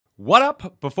What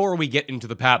up? Before we get into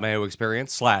the Pat Mayo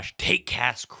Experience /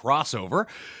 TakeCast crossover,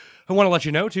 I want to let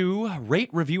you know to rate,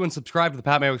 review, and subscribe to the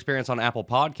Pat Mayo Experience on Apple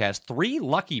Podcasts. 3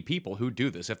 lucky people who do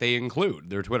this, if they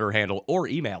include their Twitter handle or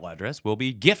email address, will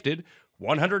be gifted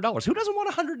 $100. Who doesn't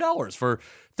want $100 for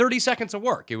 30 seconds of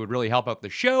work? It would really help out the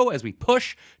show as we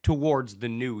push towards the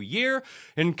new year.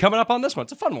 And coming up on this one,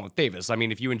 it's a fun one with Davis. I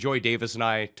mean, if you enjoy Davis and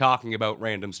I talking about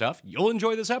random stuff, you'll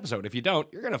enjoy this episode. If you don't,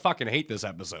 you're going to fucking hate this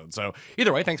episode. So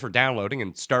either way, thanks for downloading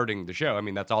and starting the show. I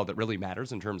mean, that's all that really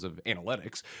matters in terms of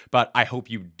analytics. But I hope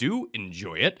you do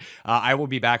enjoy it. I will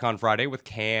be back on Friday with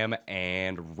Cam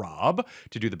and Rob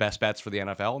to do the best bets for the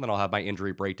NFL. And then I'll have my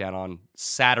injury breakdown on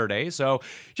Saturday. So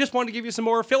just wanted to give you some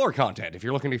more filler content. If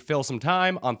you're looking to fill some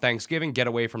time on Thanksgiving, get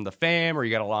away from the fam, or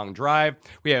you got a long drive,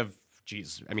 we have,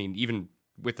 even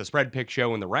with the spread pick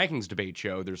show and the rankings debate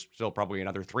show, there's still probably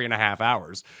another 3.5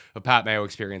 hours of Pat Mayo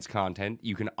Experience content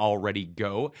you can already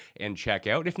go and check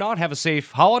out. If not, have a safe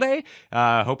holiday.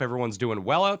 Hope everyone's doing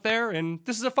well out there. And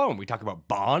this is a fun one. We talk about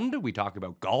Bond. We talk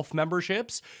about golf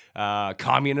memberships,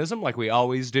 communism like we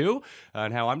always do,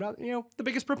 and how I'm not, the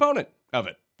biggest proponent of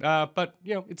it. But,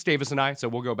 it's Davis and I, so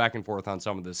we'll go back and forth on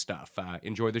some of this stuff.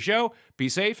 Enjoy the show, be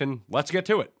safe, and let's get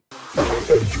to it.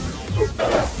 The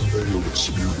Pat Mayo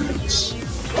Experience.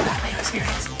 Pat Mayo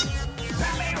Experience.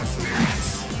 Pat Mayo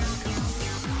Experience.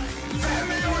 Pat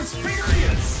Mayo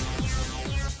Experience.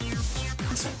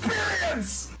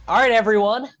 Experience. All right,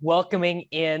 everyone, welcoming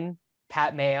in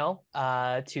Pat Mayo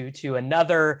to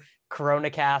another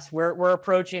CoronaCast. We're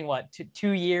approaching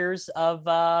two years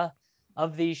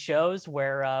of these shows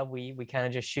where we kind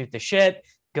of just shoot the shit,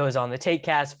 goes on the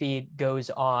TakeCast feed, goes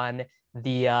on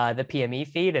the PME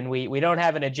feed, and we don't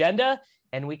have an agenda,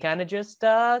 and we kind of just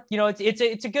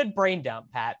it's a good brain dump,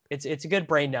 Pat. It's a good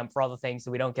brain dump for all the things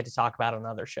that we don't get to talk about on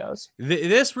other shows.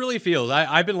 This really feels,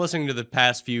 I've been listening to the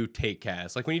past few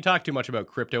TakeCasts. Like when you talk too much about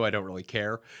crypto, I don't really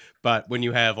care. But when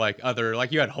you have you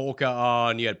had Holka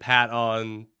on, you had Pat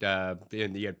on,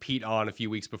 and you had Pete on a few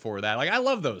weeks before that. Like I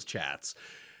love those chats.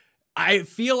 I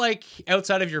feel like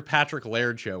outside of your Patrick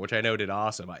Laird show, which I know did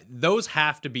awesome, those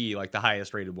have to be like the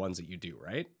highest rated ones that you do,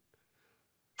 right?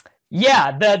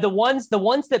 Yeah, the ones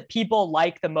that people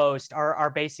like the most are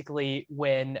basically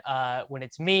when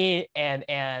it's me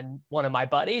and one of my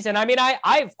buddies. And I mean,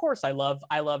 I of course I love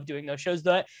doing those shows.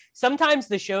 Sometimes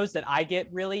the shows that I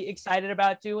get really excited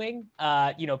about doing,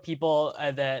 people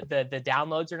the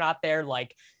downloads are not there.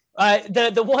 Like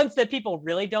the ones that people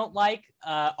really don't like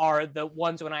are the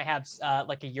ones when I have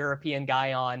like a European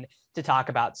guy on to talk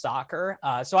about soccer.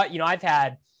 So I've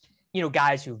had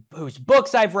guys whose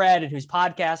books I've read and whose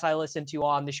podcasts I listen to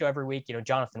on the show every week.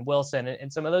 Jonathan Wilson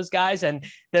and some of those guys, and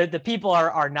the people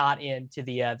are not into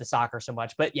the soccer so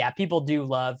much. But yeah, people do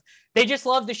they just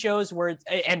love the shows where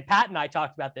and Pat and I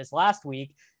talked about this last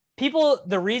week.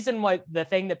 The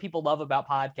thing that people love about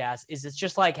podcasts is it's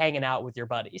just like hanging out with your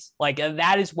buddies. Like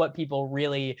that is what people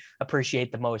really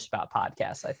appreciate the most about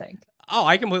podcasts, I think. Oh,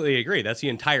 I completely agree. That's the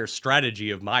entire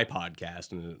strategy of my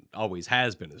podcast, and it always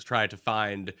has been, is try to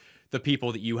find the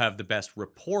people that you have the best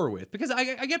rapport with. Because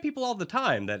I get people all the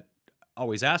time that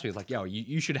always ask me, it's like, yo,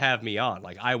 you should have me on.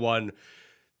 Like I won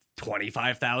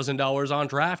 $25,000 on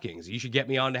DraftKings. You should get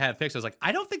me on to have picks. I was like,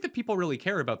 I don't think that people really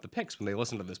care about the picks when they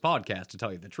listen to this podcast, to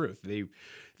tell you the truth.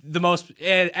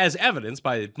 As evidenced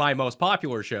by my most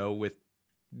popular show with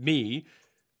me,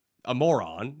 a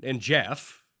moron, and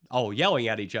Jeff all yelling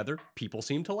at each other, people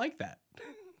seem to like that.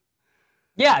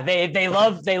 Yeah, they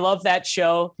love that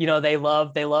show. They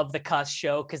love the cuss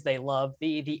show because they love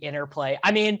the interplay.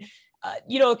 I mean,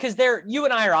 because you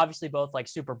and I are obviously both like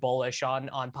super bullish on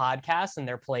podcasts and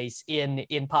their place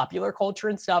in popular culture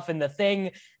and stuff. And the thing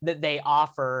that they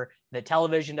offer that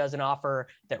television doesn't offer,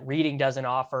 that reading doesn't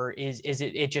offer, is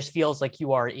it just feels like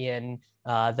you are in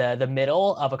the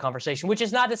middle of a conversation, which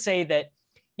is not to say that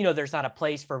there's not a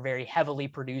place for very heavily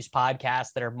produced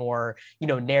podcasts that are more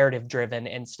narrative driven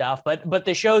and stuff. But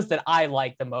the shows that I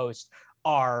like the most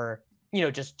are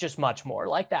just much more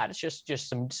like that. It's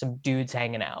just some dudes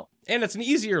hanging out. And it's an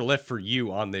easier lift for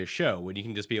you on this show when you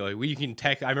can just be like, well, you can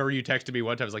text. I remember you texted me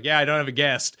one time. I was like, yeah, I don't have a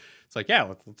guest. It's like, yeah,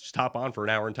 let's just hop on for an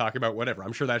hour and talk about whatever.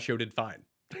 I'm sure that show did fine.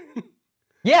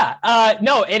 Yeah,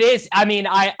 no, it is. I mean,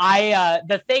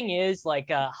 the thing is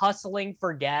like hustling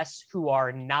for guests who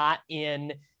are not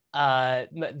in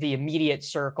the immediate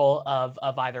circle of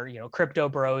either crypto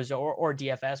bros or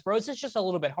DFS bros. It's just a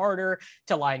little bit harder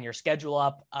to line your schedule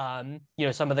up.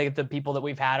 Some of the people that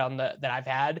we've had that I've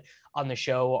had on the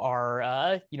show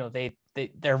are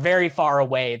they're very far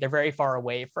away. They're very far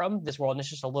away from this world, and it's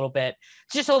just a little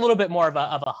bit more of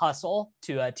a hustle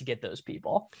to get those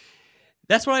people.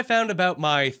 That's what I found about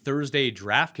my Thursday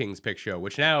DraftKings pick show,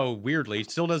 which now, weirdly,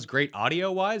 still does great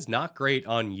audio-wise, not great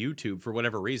on YouTube for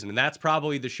whatever reason. And that's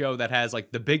probably the show that has,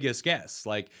 like, the biggest guests.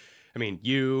 Like, I mean,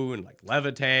 you and, like,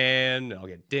 Levitan, and I'll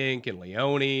get Dink and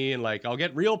Leone, and, like, I'll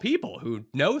get real people who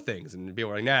know things. And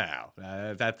people are like,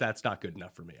 no, that's not good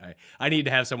enough for me. I need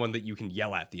to have someone that you can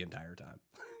yell at the entire time.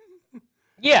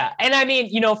 Yeah, and I mean,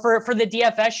 for the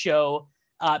DFS show,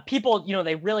 people,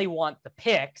 they really want the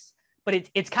picks, but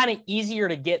it's kind of easier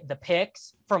to get the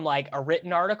picks from like a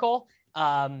written article.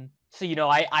 So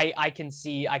I can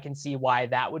see why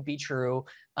that would be true.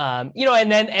 And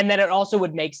then it also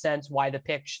would make sense why the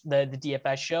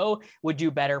DFS show would do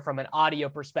better from an audio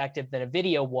perspective than a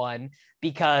video one,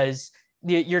 because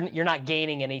you're not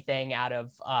gaining anything out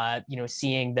of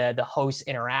seeing the hosts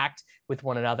interact with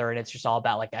one another, and it's just all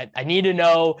about like I need to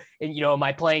know, am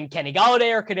I playing Kenny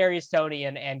Galladay or Kadarius Toney,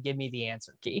 and give me the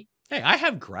answer key. Hey, I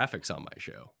have graphics on my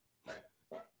show.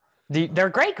 They're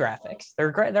great graphics.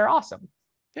 They're great. They're awesome.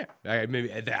 Yeah, I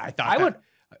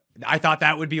thought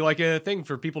that would be like a thing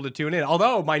for people to tune in.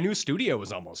 Although my new studio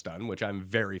is almost done, which I'm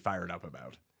very fired up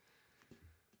about.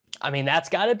 I mean, that's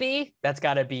gotta be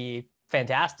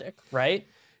fantastic, right?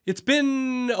 It's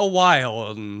been a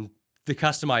while, and the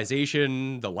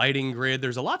customization, the lighting grid,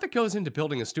 there's a lot that goes into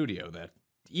building a studio that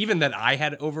I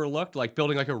had overlooked, like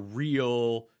building like a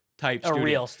real type studio. A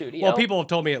real studio. Well, people have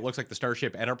told me it looks like the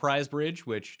Starship Enterprise bridge,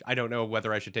 which I don't know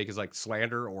whether I should take as like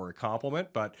slander or a compliment,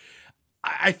 but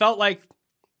I felt like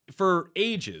for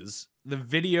ages, the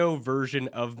video version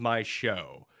of my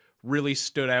show really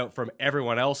stood out from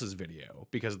everyone else's video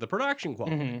because of the production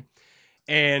quality. Mm-hmm.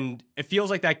 And it feels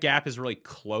like that gap is really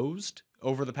closed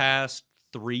over the past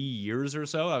 3 years or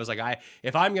so. I was like,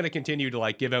 if I'm going to continue to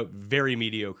like give out very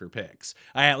mediocre picks,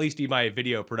 I at least need my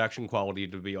video production quality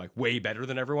to be like way better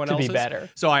than everyone else's. To be better.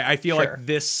 So I feel like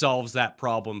this solves that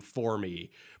problem for me.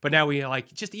 But now we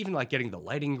like just even like getting the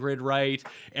lighting grid right,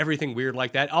 everything weird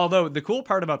like that. Although the cool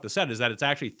part about the set is that it's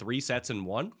actually 3 sets in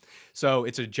one. So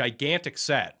it's a gigantic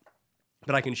set,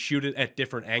 but I can shoot it at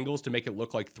different angles to make it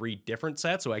look like 3 different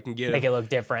sets, so I can make it look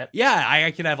different. Yeah,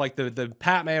 I can have like the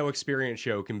Pat Mayo Experience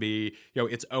show can be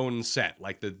its own set,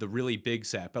 like the really big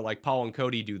set. But like Paul and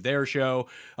Cody do their show,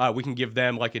 we can give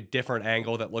them like a different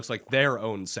angle that looks like their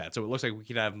own set. So it looks like we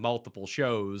can have multiple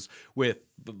shows with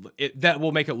that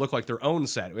will make it look like their own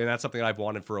set. I mean, that's something I've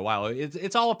wanted for a while.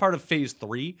 It's all a part of phase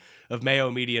 3 of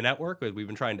Mayo Media Network. We've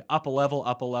been trying to up a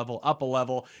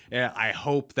level, and I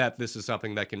hope that this is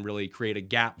something that can really create a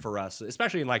gap for us,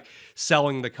 especially in like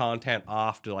selling the content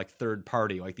off to like third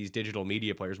party, like these digital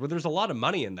media players, where there's a lot of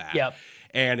money in that. Yep.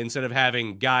 And instead of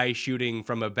having Guy shooting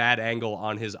from a bad angle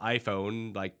on his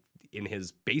iPhone, like in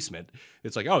his basement,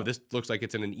 it's like, oh, this looks like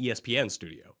it's in an ESPN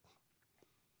studio.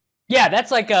 Yeah,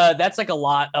 that's like a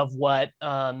lot of what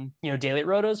Daily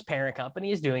Roto's parent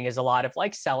company is doing, is a lot of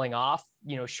like selling off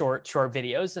short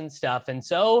videos and stuff, and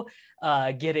so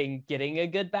getting a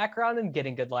good background and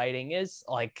getting good lighting is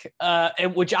like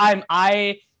which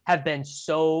I have been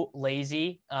so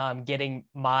lazy getting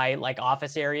my like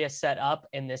office area set up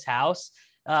in this house.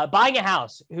 Buying a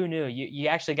house, who knew? You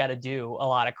actually got to do a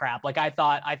lot of crap. Like I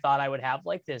thought I would have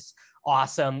like this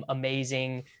awesome,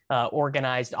 amazing,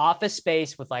 organized office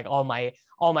space with like all my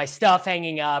stuff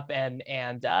hanging up, and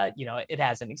it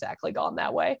hasn't exactly gone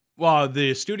that way. Well,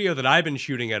 the studio that I've been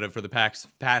shooting out of for the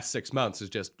past 6 months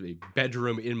is just a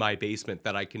bedroom in my basement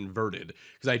that I converted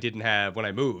because I didn't have, when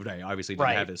I moved, I obviously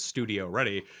didn't have a studio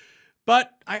ready. But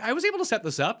I was able to set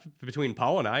this up between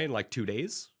Paul and I in like 2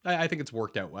 days. I think it's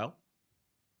worked out well.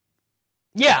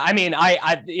 Yeah, I mean,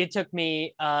 it took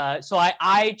me. So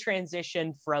I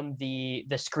transitioned from the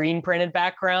screen printed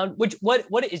background. Which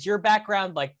what is your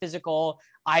background, like physical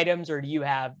items, or do you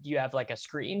have like a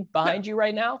screen behind you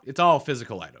right now? It's all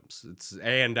physical items.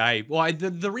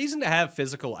 The reason to have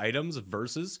physical items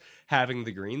versus having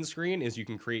the green screen is you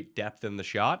can create depth in the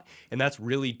shot, and that's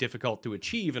really difficult to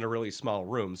achieve in a really small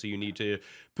room. So you need to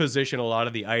position a lot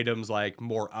of the items like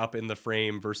more up in the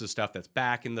frame versus stuff that's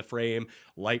back in the frame,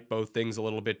 light both things a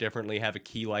little bit differently, have a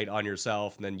key light on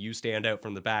yourself, and then you stand out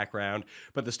from the background,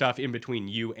 but the stuff in between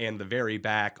you and the very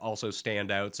back also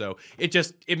stand out. So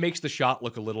it makes the shot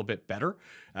look a little bit better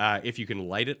if you can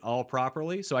light it all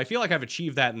properly. So I feel like I've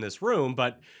achieved that in this room,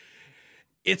 but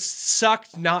it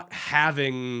sucked not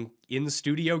having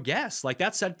in-studio guests. Like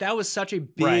that was such a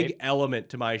big element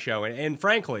to my show. And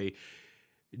frankly,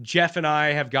 Jeff and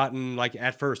I have gotten, like,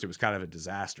 at first it was kind of a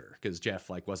disaster because Jeff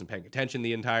like wasn't paying attention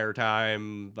the entire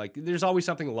time. Like there's always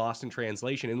something lost in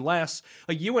translation, unless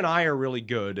like you and I are really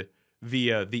good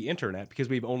via the internet because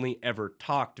we've only ever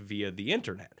talked via the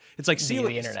internet. It's like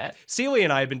internet. Celia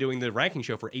and I have been doing the ranking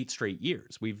show for 8 straight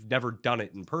years. We've never done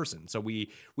it in person. So we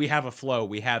have a flow,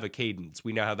 we have a cadence,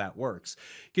 we know how that works.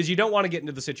 Because you don't want to get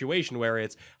into the situation where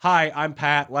it's, hi, I'm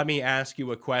Pat, let me ask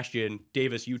you a question.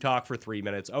 Davis, you talk for 3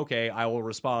 minutes. Okay, I will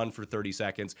respond for 30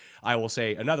 seconds. I will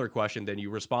say another question, then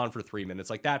you respond for 3 minutes.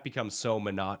 Like that becomes so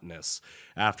monotonous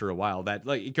after a while that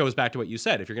like it goes back to what you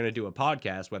said. If you're going to do a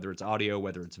podcast, whether it's audio,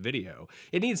 whether it's video,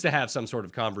 it needs to have some sort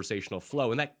of conversational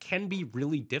flow, and that can be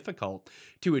really difficult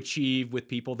to achieve with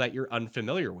people that you're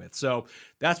unfamiliar with. So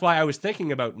that's why I was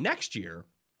thinking about next year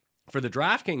for the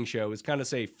DraftKings show is kind of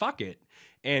say, fuck it,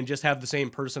 and just have the same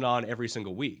person on every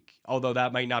single week. Although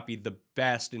that might not be the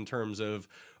best in terms of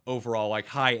overall like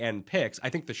high-end picks, I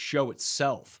think the show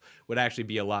itself would actually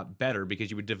be a lot better because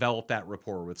you would develop that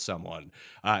rapport with someone.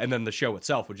 And then the show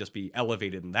itself would just be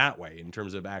elevated in that way in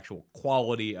terms of actual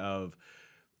quality of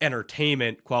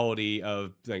entertainment, quality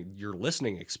of like your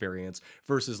listening experience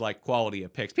versus like quality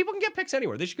of picks. People can get picks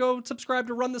anywhere. They should go subscribe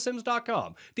to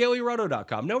runthesims.com,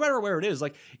 dailyroto.com, no matter where it is,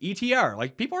 like ETR.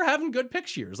 Like people are having good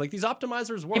picks years. Like these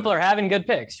optimizers work. People are having good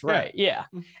picks, right? Yeah.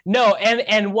 No,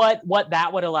 and what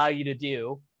that would allow you to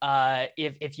do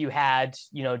if you had,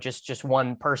 you know, just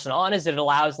one person on is it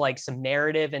allows like some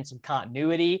narrative and some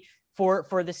continuity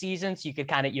for the season. So you could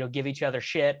kind of, you know, give each other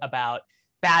shit about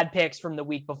bad picks from the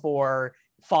week before,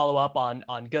 follow up on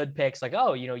good picks like,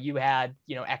 oh, you know, you had,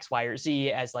 you know, X, Y, or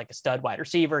Z as like a stud wide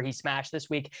receiver. He smashed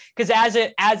this week. Because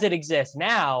as it exists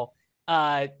now,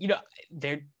 you know,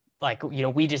 they're like, you know,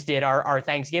 we just did our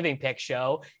Thanksgiving pick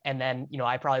show. And then, you know,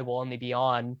 I probably will only be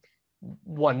on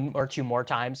 1 or 2 more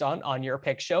times on your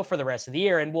pick show for the rest of the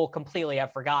year. And we'll completely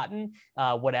have forgotten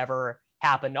whatever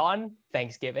happened on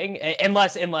Thanksgiving,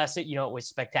 unless it, you know, it was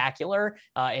spectacular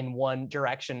in one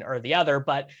direction or the other.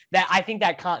 But that I think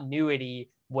that continuity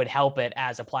would help it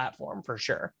as a platform for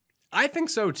sure. I think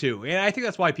so too. And I think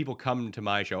that's why people come to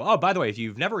my show. Oh, by the way, if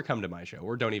you've never come to my show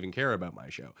or don't even care about my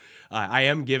show, I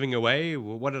am giving away,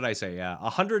 what did I say?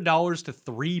 $100 to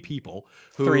 3 people.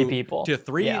 To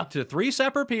three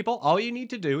separate people. All you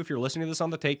need to do, if you're listening to this on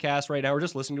the Takecast right now or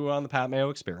just listening to it on the Pat Mayo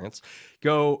Experience,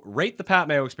 go rate the Pat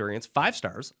Mayo Experience 5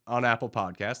 stars on Apple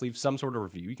Podcasts. Leave some sort of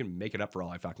review. You can make it up for all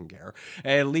I fucking care.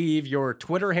 And leave your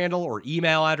Twitter handle or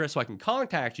email address so I can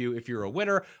contact you if you're a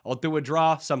winner. I'll do a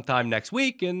draw sometime next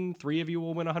week, and 3 of you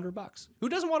will win $100. Who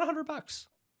doesn't want $100?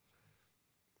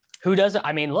 Who doesn't?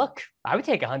 I mean, look, I would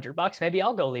take $100. Maybe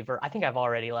I'll go leave her. I think I've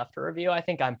already left a review. I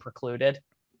think I'm precluded.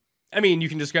 I mean, you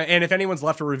can just go, and if anyone's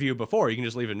left a review before, you can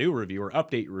just leave a new review or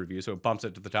update your review so it bumps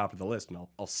it to the top of the list, and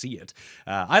I'll see it.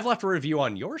 I've left a review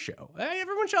on your show.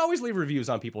 Everyone should always leave reviews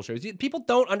on people's shows. People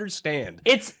don't understand.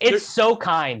 It's so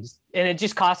kind, and it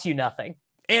just costs you nothing.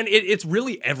 And it's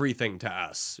really everything to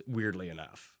us, weirdly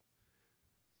enough.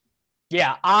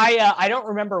 Yeah, I don't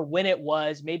remember when it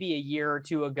was, maybe a year or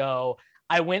 2 ago.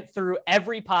 I went through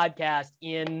every podcast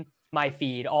in my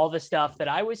feed, all the stuff that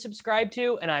I was subscribed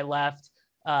to, and I left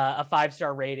a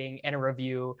 5-star rating and a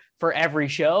review for every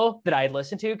show that I had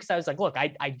listened to. Because I was like, look,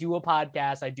 I do a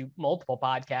podcast, I do multiple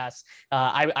podcasts.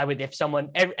 I would, if someone,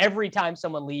 every time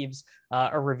someone leaves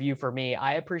a review for me,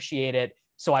 I appreciate it.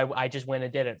 So I just went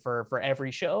and did it for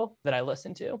every show that I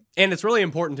listened to. And it's really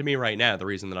important to me right now. The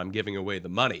reason that I'm giving away the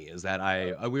money is that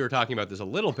we were talking about this a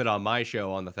little bit on my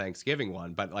show on the Thanksgiving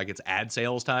one, but like it's ad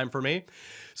sales time for me.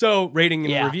 So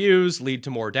rating and reviews lead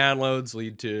to more downloads,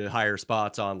 lead to higher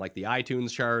spots on like the iTunes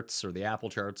charts or the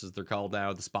Apple charts as they're called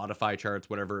now, the Spotify charts,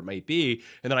 whatever it might be.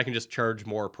 And then I can just charge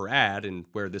more per ad. And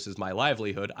where this is my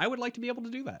livelihood, I would like to be able to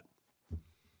do that.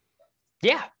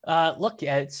 Yeah. Look,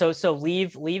 so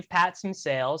leave Pat some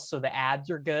sales so the ads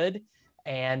are good,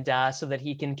 and so that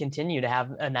he can continue to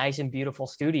have a nice and beautiful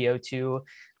studio to,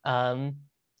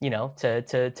 you know,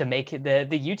 to make the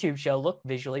YouTube show look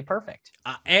visually perfect.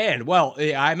 And well,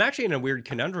 I'm actually in a weird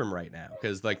conundrum right now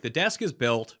because like the desk is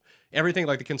built. Everything,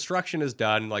 like the construction is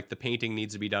done, like the painting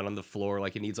needs to be done on the floor,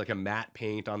 like it needs like a matte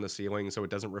paint on the ceiling so it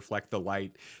doesn't reflect the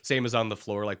light, same as on the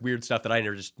floor, like weird stuff that I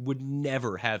just would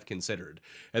never have considered.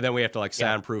 And then we have to like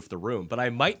soundproof the room. But I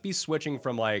might be switching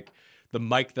from like the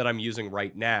mic that I'm using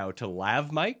right now to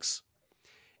lav mics.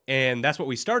 And that's what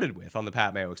we started with on the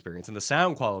Pat Mayo Experience. And the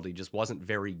sound quality just wasn't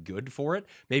very good for it.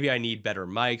 Maybe I need better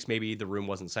mics. Maybe the room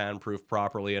wasn't soundproofed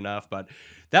properly enough. But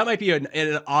that might be an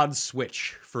odd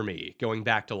switch for me, going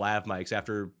back to lav mics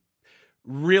after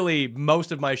really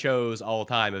most of my shows all the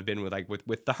time have been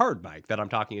with the hard mic that I'm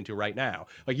talking into right now.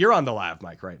 Like you're on the lav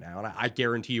mic right now, and I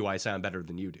guarantee you I sound better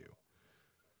than you do.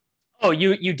 Oh,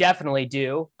 you definitely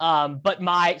do. But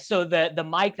the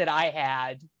mic that I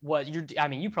had was I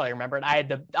mean, you probably remember it. I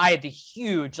had the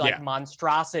huge like Yeah.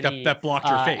 monstrosity That blocked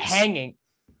your face. hanging.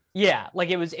 Yeah, like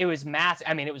it was massive.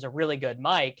 I mean, it was a really good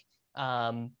mic.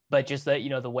 But just the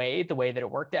the way that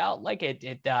it worked out, like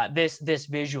this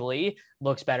visually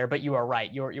looks better. But you are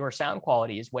right. Your sound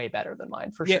quality is way better than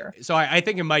mine for sure. So I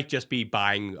think it might just be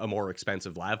buying a more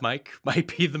expensive lav mic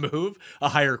might be the move, a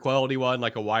higher quality one,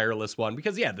 like a wireless one,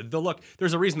 because the look,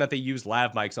 there's a reason that they use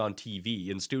lav mics on TV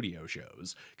in studio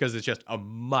shows, because it's just a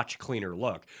much cleaner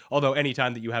look. Although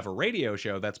anytime that you have a radio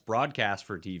show that's broadcast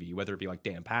for TV, whether it be like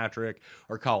Dan Patrick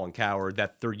or Colin Coward,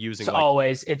 that they're using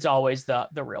it's always the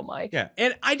real mic. Yeah,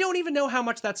 and I don't even know how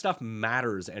much that stuff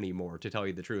matters anymore, to tell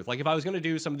you the truth. Like, if I was going to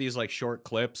do some of these, like, short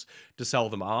clips to sell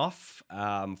them off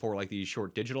for, like, these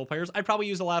short digital players, I'd probably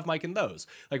use a lav mic in those.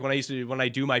 Like, when I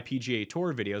do my PGA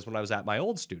Tour videos when I was at my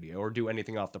old studio, or do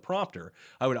anything off the prompter,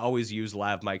 I would always use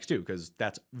lav mics, too, because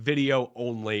that's video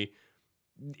only.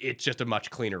 It's just a much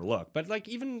cleaner look. But, like,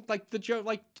 even, like,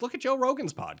 look at Joe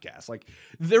Rogan's podcast. Like,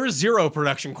 there is zero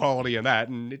production quality in that,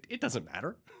 and it doesn't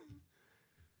matter.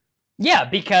 Yeah,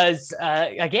 because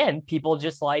again, people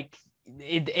just like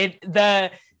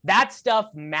that stuff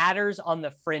matters on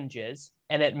the fringes,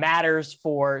 and it matters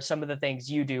for some of the things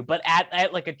you do. But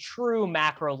at like a true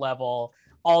macro level,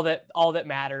 all that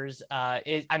matters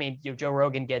is, I mean, Joe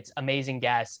Rogan gets amazing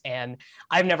guests, and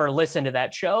I've never listened to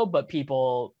that show, but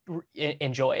people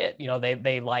enjoy it.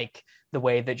 They like the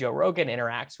way that Joe Rogan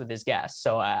interacts with his guests.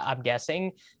 So I'm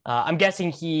guessing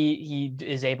he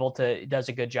is able to, does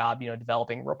a good job,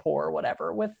 developing rapport or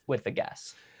whatever with the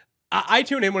guests. I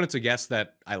tune in when it's a guest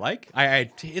that I like.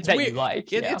 It's that weird. You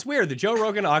like, It's weird that Joe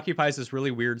Rogan occupies this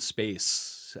really weird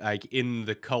space, like, in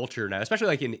the culture now, especially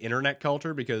like in internet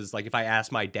culture. Because, like, if I ask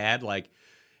my dad, like,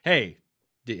 hey,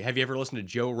 have you ever listened to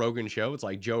Joe Rogan's show? It's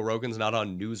like, Joe Rogan's not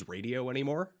on news radio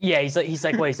anymore. Yeah, he's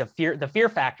like, well, he's the Fear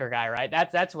Factor guy, right?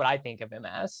 That's what I think of him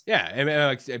as.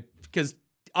 Yeah, because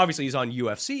obviously he's on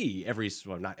UFC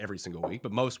not every single week,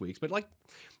 but most weeks. But, like,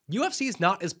 UFC is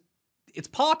not as, it's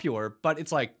popular, but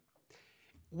it's like,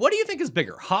 what do you think is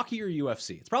bigger, hockey or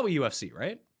UFC? It's probably UFC,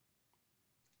 right?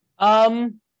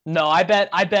 No, I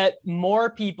bet more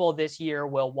people this year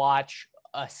will watch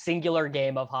a singular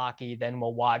game of hockey than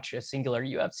will watch a singular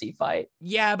UFC fight.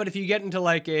 Yeah, but if you get into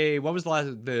like what was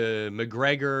the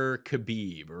McGregor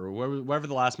Khabib, or whatever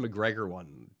the last McGregor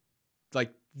one,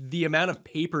 like, the amount of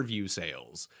pay-per-view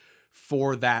sales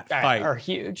for that fight are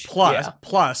huge.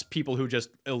 Plus people who just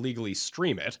illegally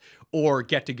stream it or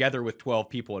get together with 12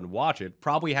 people and watch it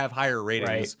probably have higher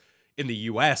ratings in the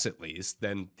US, at least,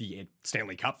 than the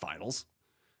Stanley Cup finals.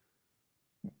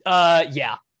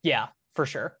 Yeah, for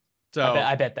sure. So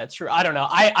I bet that's true. I don't know.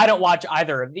 I don't watch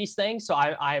either of these things, so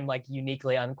I'm like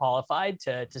uniquely unqualified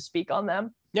to speak on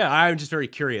them. Yeah, I'm just very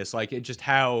curious, like, it just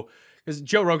how, because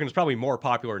Joe Rogan is probably more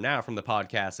popular now from the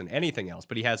podcast than anything else,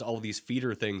 but he has all these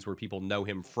feeder things where people know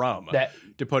him from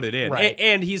to put it in. Right.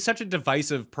 And he's such a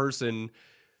divisive person,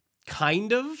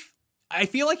 kind of. I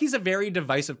feel like he's a very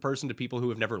divisive person to people who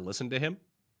have never listened to him.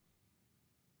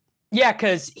 Yeah,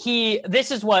 because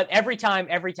this is what every time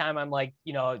I'm like,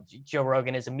 Joe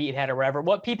Rogan is a meathead or whatever,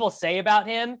 what people say about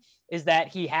him is that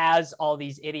he has all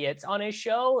these idiots on his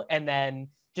show and then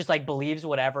just like believes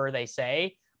whatever they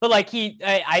say. But like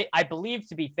I believe,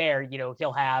 to be fair,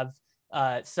 he'll have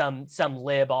some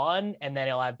lib on, and then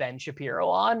he'll have Ben Shapiro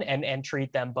on, and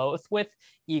treat them both with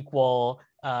equal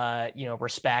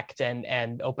respect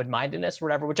and open-mindedness or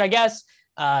whatever, which I guess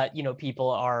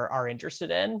people are interested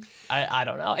in. I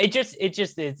don't know.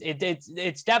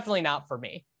 It's definitely not for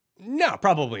me. No,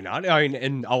 probably not. I mean,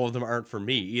 and all of them aren't for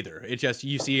me either. It just,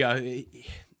 you see,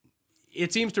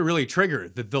 it seems to really trigger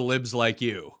the libs like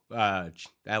you.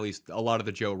 At least a lot of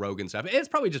the Joe Rogan stuff. It's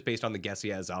probably just based on the guests he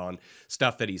has on,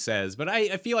 stuff that he says. But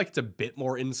I feel like it's a bit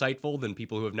more insightful than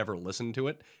people who have never listened to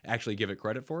it actually give it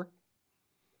credit for.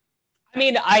 I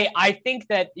mean, I think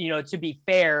that, to be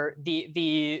fair,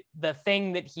 the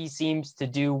thing that he seems to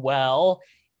do well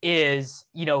is,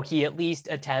 he at least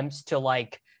attempts to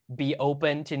like be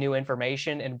open to new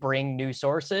information and bring new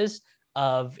sources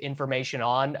of information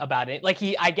on about it. Like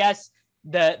I guess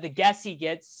the guess he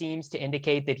gets seems to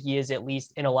indicate that he is at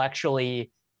least intellectually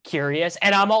curious.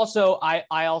 And I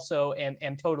also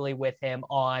am totally with him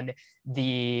on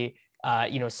the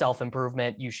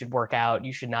self-improvement. You should work out.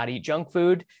 You should not eat junk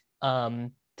food.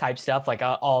 Type stuff, like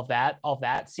all of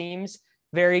that seems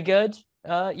very good.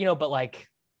 But like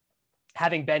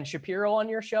having Ben Shapiro on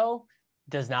your show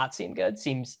does not seem good.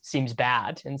 Seems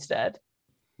bad instead.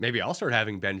 Maybe I'll start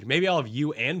having maybe I'll have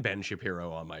you and Ben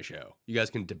Shapiro on my show. You guys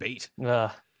can debate.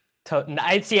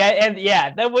 I see, and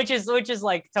yeah, which is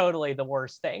like totally the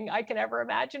worst thing I can ever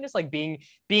imagine. It's like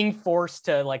being forced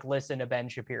to like listen to Ben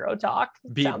Shapiro talk.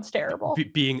 Sounds terrible.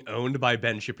 Being owned by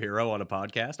Ben Shapiro on a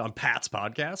podcast, on Pat's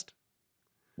podcast.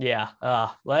 Yeah,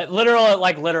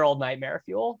 literal nightmare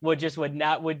fuel. Would be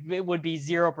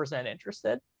 0%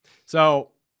 interested. So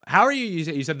how are you?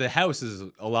 You said the house is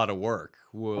a lot of work.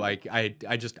 Like I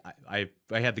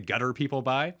had the gutter people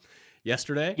by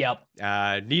yesterday.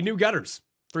 Yep. Need new gutters.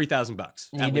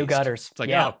 $3,000. Need new gutters. It's like,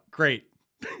 oh, great.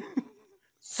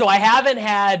 So I haven't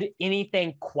had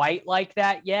anything quite like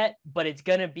that yet, but it's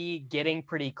gonna be getting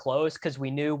pretty close because we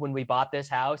knew when we bought this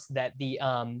house that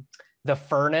the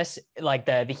furnace, like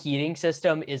the heating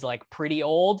system, is like pretty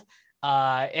old,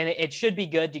 and it should be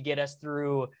good to get us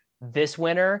through this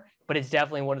winter. But it's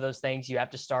definitely one of those things you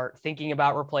have to start thinking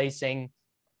about replacing.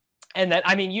 And then,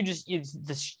 I mean,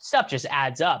 the stuff just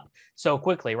adds up so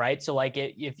quickly, right? So like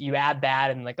if you add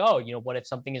that and like, oh, you know, what if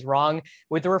something is wrong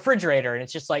with the refrigerator? And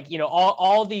it's just like, you know,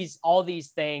 all these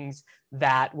things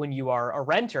that when you are a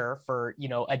renter for, you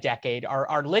know, a decade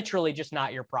are literally just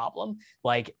not your problem.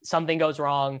 Like something goes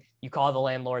wrong, you call the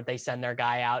landlord, they send their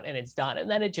guy out and it's done.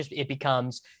 And then it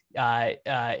becomes,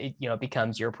 it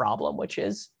becomes your problem, which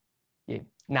is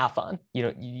not fun.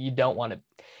 You don't want to,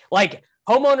 like,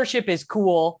 home ownership is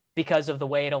cool because of the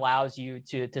way it allows you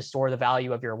to store the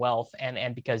value of your wealth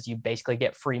and because you basically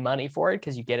get free money for it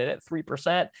because you get it at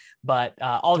 3%. But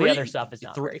all the other stuff is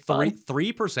not very fun.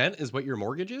 3% is what your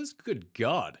mortgage is? Good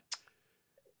God.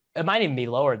 It might even be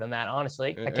lower than that,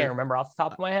 honestly. I can't remember off the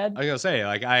top of my head. I was gonna say,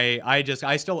 like,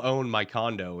 I still own my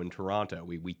condo in Toronto.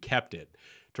 We kept it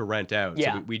to rent out.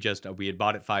 Yeah. So we had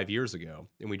bought it 5 years ago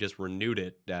and we just renewed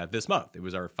it this month. It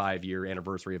was our 5-year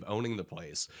anniversary of owning the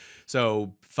place.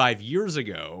 So 5 years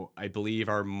ago, I believe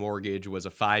our mortgage was a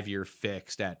 5-year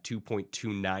fixed at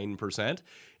 2.29%,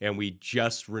 and we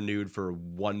just renewed for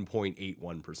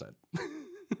 1.81%.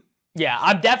 Yeah,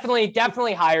 I'm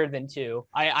definitely higher than 2.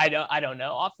 I don't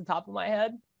know off the top of my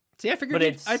head. See, I figured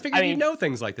you know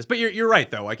things like this. But you're right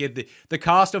though. Like the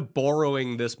cost of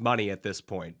borrowing this money at this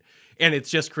point, and it's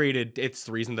just created. It's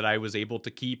the reason that I was able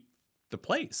to keep the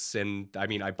place. And I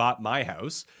mean, I bought my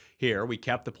house here. We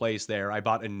kept the place there. I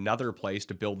bought another place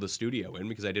to build the studio in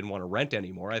because I didn't want to rent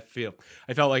anymore. I felt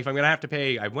like if I'm gonna have to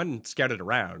pay, I went and scouted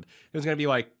around. It was gonna be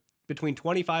like between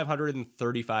 $2,500 and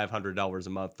 $3,500 a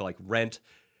month to like rent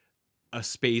a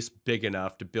space big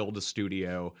enough to build a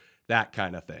studio, that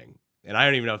kind of thing. And I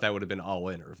don't even know if that would have been all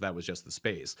in or if that was just the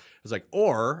space. It was like,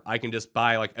 or I can just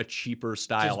buy like a cheaper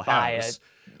style house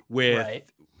with, right.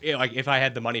 Like if I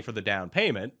had the money for the down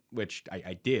payment, which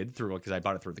I did because I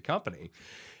bought it through the company.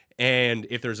 And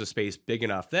if there's a space big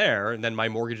enough there, and then my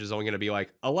mortgage is only going to be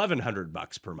like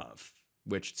 $1,100 per month,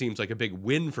 which seems like a big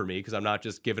win for me because I'm not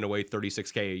just giving away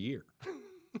 $36K a year.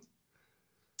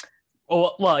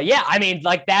 Well, yeah. I mean,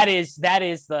 like that is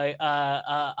the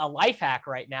a life hack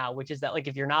right now, which is that like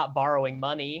if you're not borrowing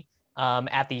money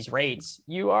at these rates,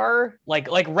 you are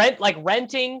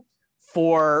renting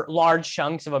for large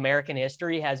chunks of American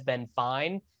history has been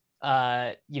fine,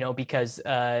 because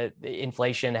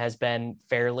inflation has been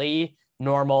fairly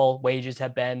normal, wages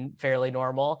have been fairly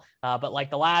normal, but like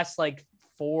the last like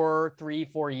 4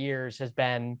 years has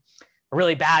been a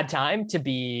really bad time to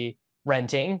be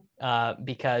renting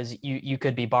because you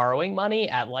could be borrowing money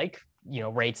at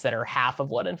rates that are half of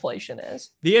what inflation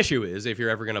is. The issue is if you're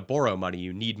ever going to borrow money,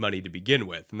 you need money to begin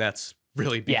with, and that's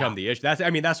really become the issue.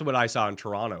 That's what I saw in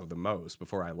Toronto the most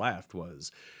before I left.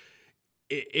 Was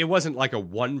it wasn't like a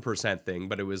 1% thing,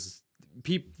 but it was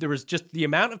there was just the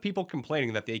amount of people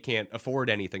complaining that they can't afford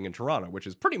anything in Toronto, which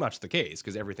is pretty much the case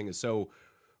because everything is so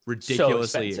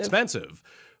ridiculously expensive.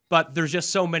 But there's just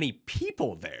so many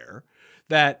people there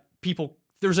that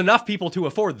there's enough people to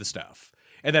afford the stuff,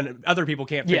 and then other people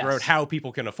can't figure out how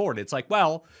people can afford it. It's like,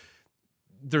 well,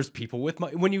 there's people with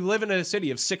money. When you live in a city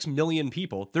of 6 million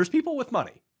people, there's people with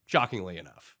money, shockingly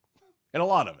enough, and a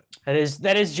lot of it.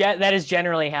 That is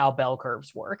generally how bell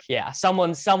curves work. Yeah,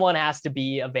 someone has to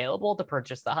be available to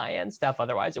purchase the high end stuff,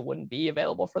 otherwise it wouldn't be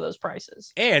available for those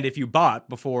prices. And if you bought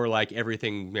before like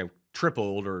everything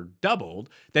tripled or doubled,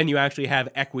 then you actually have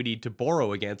equity to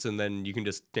borrow against, and then you can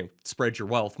just spread your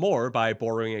wealth more by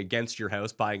borrowing against your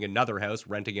house, buying another house,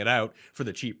 renting it out for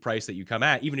the cheap price that you come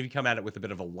at. Even if you come at it with a bit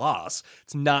of a loss,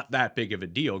 it's not that big of a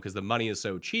deal because the money is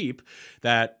so cheap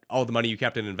that all the money you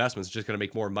kept in investments is just going to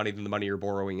make more money than the money you're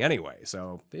borrowing anyway.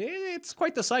 So it's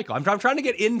quite the cycle. I'm trying to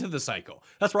get into the cycle.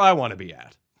 That's where I want to be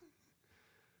at.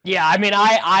 Yeah, I mean,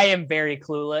 I am very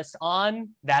clueless on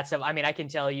that stuff. I mean, I can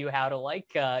tell you how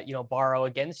to borrow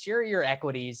against your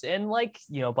equities in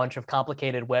a bunch of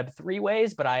complicated Web3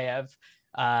 ways, but I have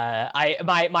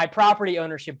My property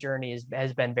ownership journey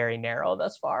has been very narrow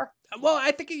thus far. Well,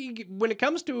 I think when it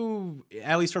comes to,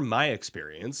 at least from my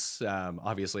experience,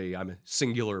 obviously I'm a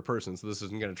singular person, so this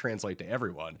isn't going to translate to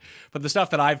everyone, but the stuff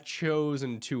that I've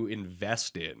chosen to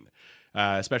invest in,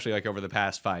 especially like over the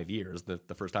past 5 years, the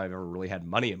first time I've ever really had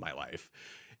money in my life,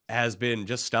 has been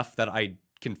just stuff that I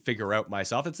can figure out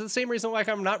myself. It's the same reason like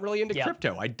I'm not really into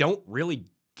crypto. I don't really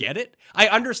get it. I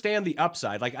understand the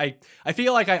upside. Like I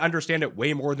feel like I understand it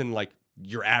way more than like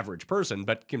your average person,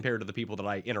 but compared to the people that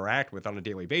I interact with on a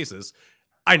daily basis,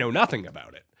 I know nothing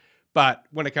about it. But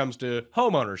when it comes to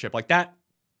home ownership, like that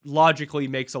logically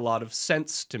makes a lot of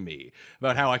sense to me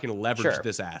about how I can leverage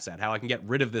this asset, how I can get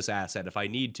rid of this asset if I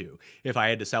need to. If I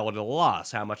had to sell it at a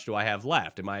loss, how much do I have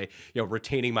left? Am I,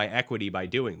 retaining my equity by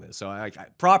doing this? So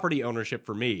property ownership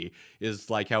for me is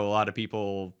like how a lot of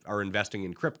people are investing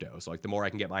in crypto. So like the more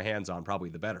I can get my hands on, probably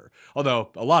the better.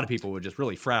 Although a lot of people would just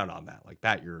really frown on that. Like,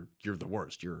 Pat, you're the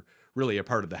worst. You're really a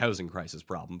part of the housing crisis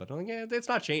problem. But like, it's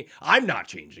not changing. I'm not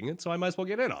changing it, so I might as well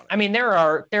get in on it. I mean, there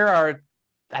are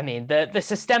the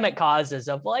systemic causes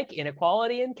of like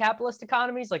inequality in capitalist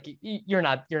economies, like you're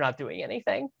not doing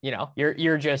anything,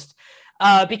 you're just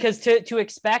because to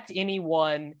expect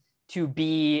anyone to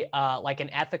be like an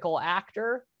ethical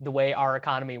actor the way our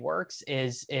economy works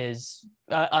is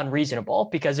unreasonable,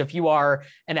 because if you are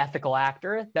an ethical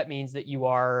actor, that means that you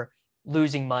are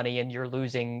losing money and you're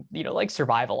losing, like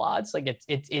survival odds. Like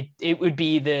it would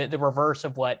be the reverse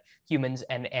of what humans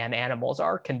and animals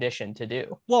are conditioned to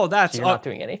do. Well, that's so you're not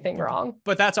doing anything wrong.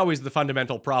 But that's always the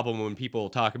fundamental problem when people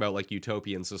talk about like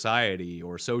utopian society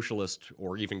or socialist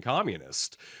or even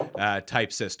communist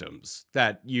type systems,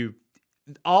 that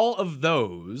all of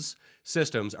those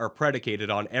systems are predicated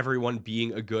on everyone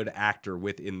being a good actor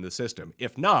within the system.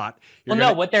 If not,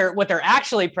 what they're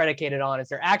actually predicated on is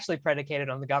they're actually predicated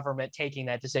on the government taking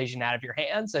that decision out of your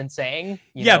hands and saying,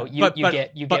 you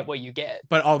get what you get.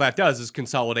 But all that does is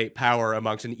consolidate power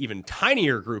amongst an even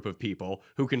tinier group of people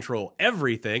who control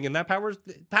everything, and that power's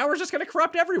just going to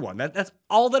corrupt everyone. That's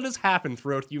all that has happened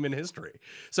throughout human history.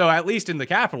 So at least in the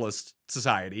capitalist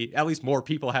society, at least more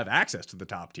people have access to the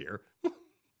top tier.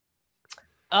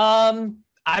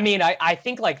 I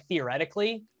think like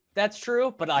theoretically that's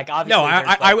true, but like obviously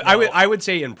I would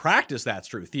say in practice that's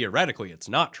true. Theoretically, it's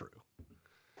not true.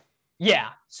 Yeah.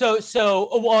 So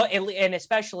well, and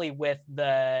especially with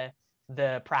the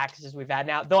practices we've had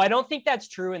now, though I don't think that's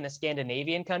true in the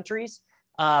Scandinavian countries.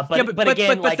 But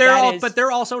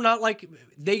they're also not like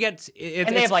they get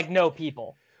and they have like no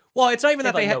people. Well, it's not even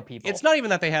that they have no people. It's not even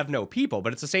that they have no people,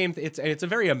 but it's the same. It's a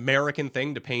very American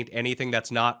thing to paint anything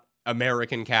that's not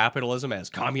American capitalism as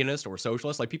communist or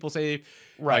socialist. Like people say,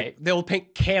 right? Like, they'll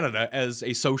paint Canada as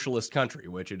a socialist country,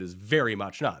 which it is very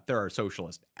much not. There are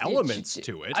socialist elements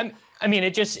to it.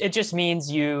 It just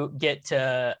means you get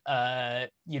to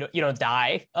you don't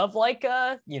die of like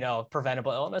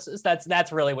preventable illnesses.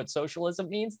 That's really what socialism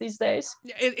means these days.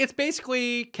 It's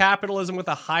basically capitalism with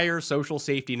a higher social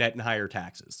safety net and higher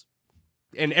taxes.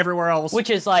 And everywhere else,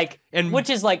 which is like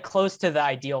close to the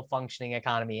ideal functioning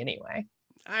economy anyway.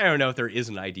 I don't know if there is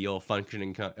an ideal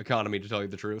functioning economy, to tell you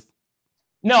the truth.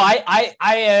 No, I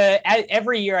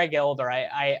every year I get older,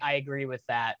 I agree with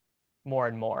that more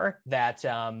and more, that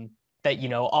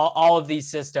all of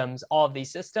these systems,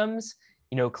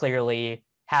 clearly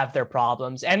have their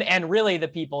problems, and really the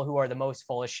people who are the most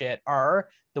full of shit are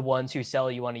the ones who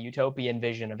sell you on a utopian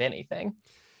vision of anything.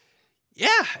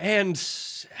 Yeah, and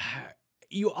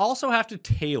you also have to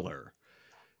tailor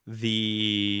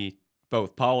the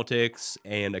both politics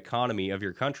and economy of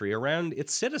your country around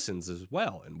its citizens as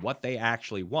well, and what they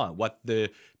actually want, what the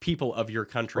people of your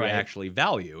country actually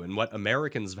value, and what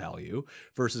Americans value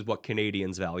versus what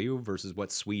Canadians value versus what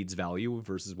Swedes value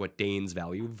versus what Danes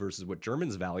value versus what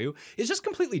Germans value is just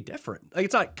completely different. Like,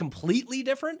 it's not completely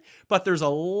different, but there's a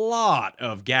lot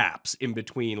of gaps in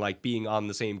between, like being on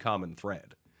the same common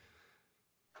thread.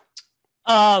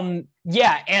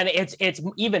 Yeah, and it's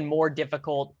even more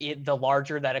difficult the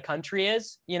larger that a country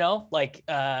is, like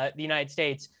the United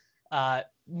States,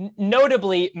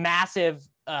 notably massive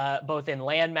both in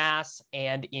land mass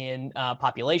and in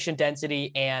population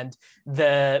density, and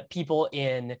the people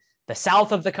in the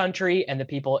south of the country and the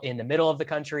people in the middle of the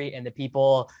country and the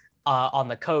people on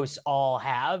the coast all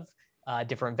have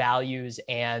different values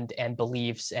and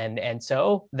beliefs, and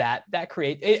so that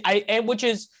create which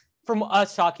is, from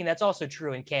us talking, that's also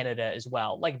true in Canada as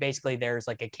well. Like basically there's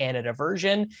like a Canada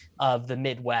version of the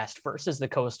Midwest versus the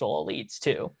coastal elites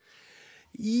too.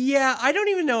 Yeah, I don't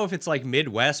even know if it's like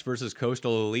Midwest versus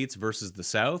coastal elites versus the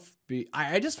South,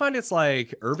 I just find it's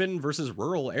like urban versus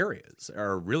rural areas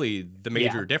are really the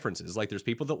major differences. Like there's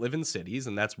people that live in cities,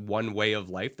 and that's one way of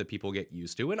life that people get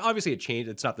used to. And obviously it changed.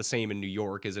 It's not the same in New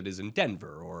York as it is in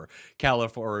Denver or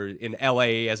California, or in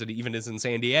LA as it even is in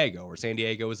San Diego, or San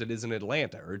Diego as it is in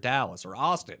Atlanta or Dallas or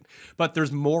Austin. But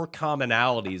there's more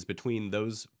commonalities between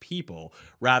those people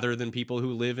rather than people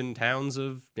who live in towns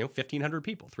of 1,500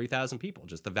 people, 3,000 people.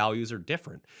 Just the values are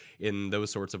different in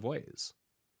those sorts of ways.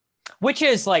 Which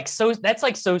is like, so that's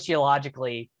like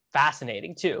sociologically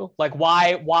fascinating too. Like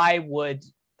why would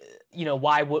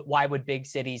big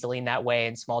cities lean that way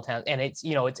in small towns? And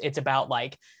it's about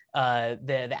like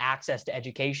the access to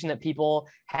education that people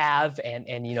have, and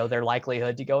their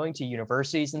likelihood to going to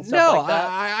universities and stuff like that.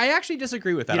 I actually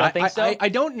disagree with that. You don't think so? I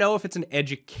don't know if it's an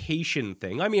education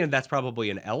thing. I mean, that's probably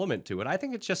an element to it. I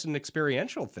think it's just an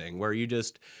experiential thing where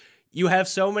you have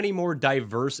so many more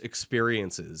diverse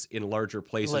experiences in larger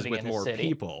places Living with in a more city.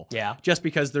 people. Yeah. Just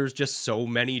because there's just so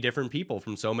many different people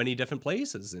from so many different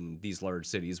places in these large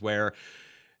cities where,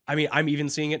 I mean, I'm even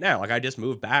seeing it now. Like I just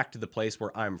moved back to the place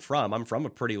where I'm from. I'm from a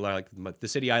pretty, like, the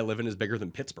city I live in is bigger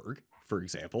than Pittsburgh, for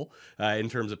example, in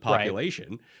terms of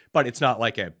population, but it's not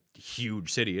like a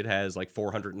huge city. It has like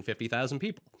 450,000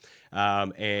 people.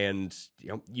 And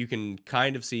you can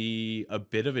kind of see a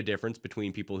bit of a difference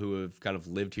between people who have kind of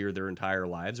lived here their entire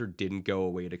lives or didn't go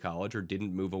away to college or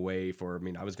didn't move away for, I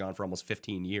mean, I was gone for almost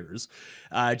 15 years,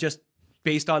 just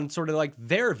based on sort of like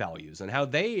their values and how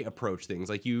they approach things.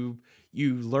 Like you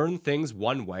learn things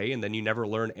one way and then you never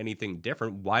learn anything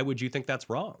different. Why would you think that's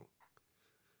wrong?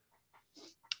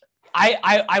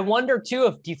 I wonder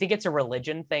too, do you think it's a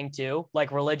religion thing too?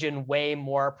 Like religion way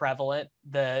more prevalent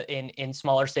in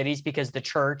smaller cities because the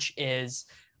church is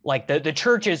like the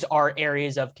churches are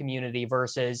areas of community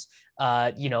versus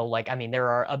like, I mean, there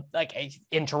are like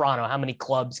in Toronto, how many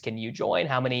clubs can you join?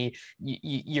 How many,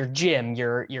 your gym,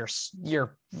 your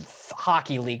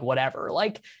hockey league, whatever.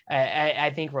 Like,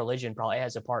 I think religion probably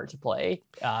has a part to play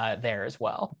there as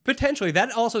well. Potentially.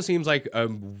 That also seems like,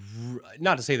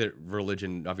 not to say that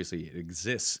religion obviously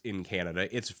exists in Canada.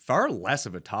 It's far less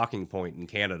of a talking point in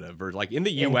Canada versus like in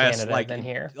the US, Canada like than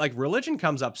here. Like religion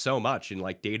comes up so much in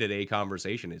like day-to-day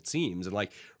conversation, it seems, and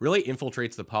like really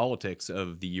infiltrates the politics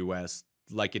of the US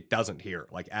like it doesn't here,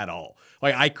 like at all.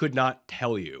 Like I could not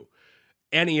tell you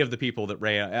any of the people that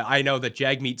ran. I know that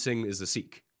Jagmeet Singh is a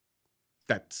Sikh.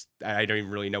 I don't even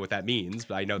really know what that means,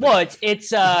 but I know that. Well,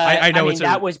 it's I know it's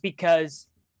that was because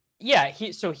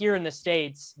so here in the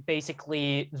States,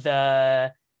 basically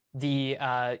the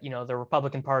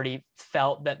Republican Party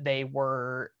felt that they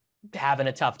were having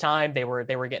a tough time. They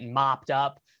were getting mopped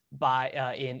up by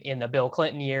in the Bill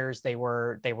Clinton years. They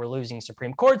were losing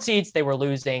Supreme Court seats. They were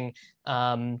losing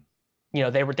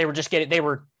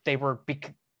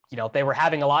they were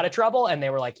having a lot of trouble, and they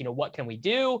were like, what can we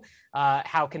do?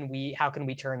 How can we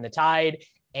turn the tide?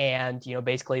 And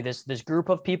basically this group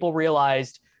of people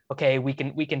realized, okay, we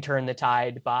can turn the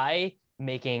tide by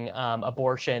making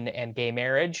abortion and gay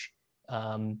marriage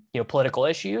political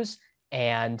issues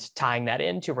and tying that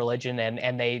into religion.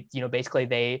 And they basically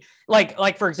they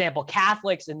like for example,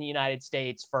 Catholics in the United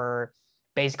States for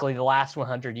basically the last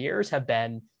 100 years have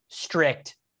been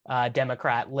strict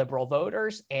Democrat liberal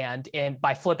voters, and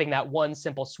by flipping that one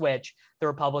simple switch, the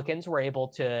Republicans were able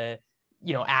to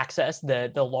access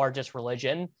the largest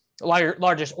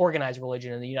organized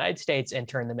religion in the United States and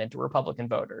turn them into Republican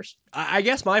voters. I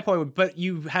guess my point, but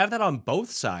you have that on both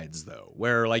sides though,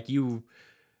 where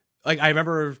I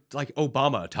remember like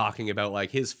Obama talking about like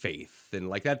his faith and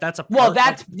like that's a part,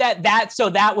 so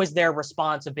that was their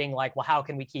response of being like, well, how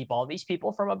can we keep all these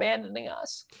people from abandoning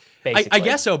us? I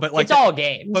guess so, but like it's all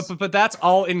games. But that's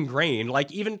all ingrained.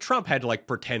 Like even Trump had to like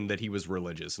pretend that he was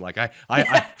religious. Like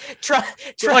Trump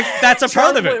like that's a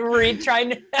part of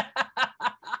it.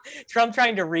 Trump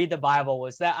trying to read the Bible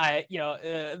was that we'll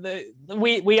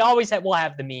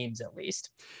have the memes at least.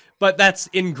 But that's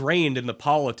ingrained in the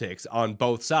politics on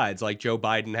both sides. Like Joe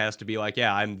Biden has to be like,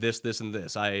 yeah, I'm this, and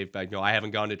this. I haven't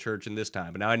gone to church in this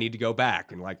time, but now I need to go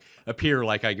back and like appear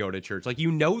like I go to church. Like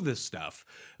this stuff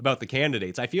about the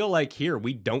candidates. I feel like here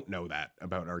we don't know that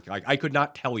about our. Like I could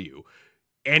not tell you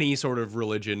any sort of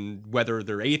religion, whether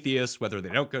they're atheists, whether they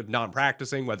don't go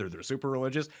non-practicing, whether they're super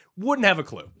religious. Wouldn't have a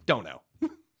clue. Don't know.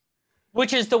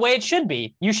 Which is the way it should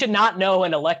be. You should not know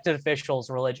an elected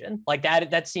official's religion. Like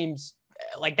that seems.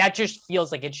 Like that just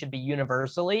feels like it should be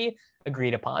universally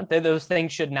agreed upon. Those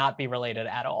things should not be related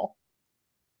at all.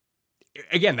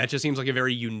 Again, that just seems like a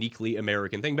very uniquely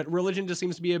American thing, but religion just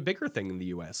seems to be a bigger thing in the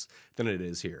US than it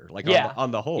is here. Like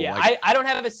on the whole. Yeah, like, I don't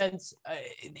have a sense.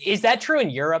 Is that true in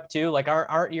Europe too? Like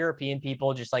aren't European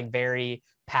people just like very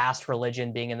past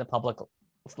religion being in the public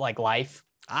like life?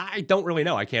 I don't really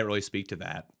know. I can't really speak to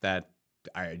that.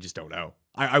 I just don't know.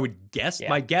 I would guess,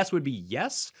 my guess would be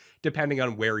yes, depending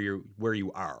on where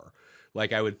you are.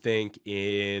 Like I would think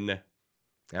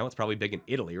now it's probably big in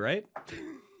Italy, right?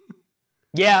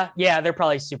 Yeah, they're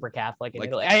probably super Catholic in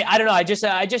Italy. I don't know. I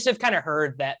just have kind of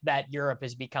heard that Europe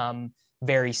has become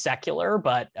very secular,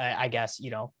 but I guess,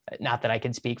 not that I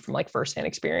can speak from like firsthand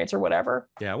experience or whatever.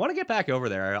 Yeah, I want to get back over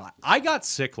there. I got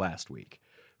sick last week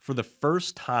for the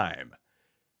first time.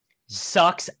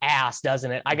 Sucks ass,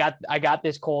 doesn't it? I got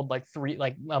this cold like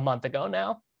a month ago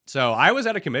now. So I was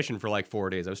at a commission for like 4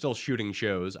 days. I was still shooting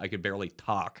shows. I could barely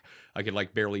talk. I could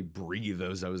like barely breathe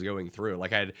as I was going through.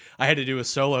 Like I had to do a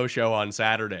solo show on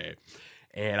Saturday,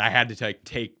 and I had to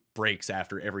take breaks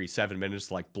after every 7 minutes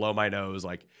to like blow my nose,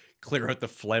 like clear out the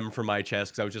phlegm from my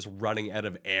chest because I was just running out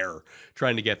of air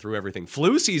trying to get through everything.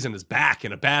 Flu season is back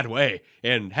in a bad way,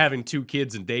 and having 2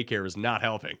 kids in daycare is not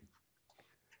helping.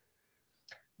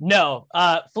 No,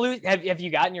 flu. Have you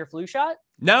gotten your flu shot?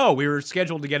 No, we were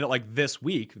scheduled to get it like this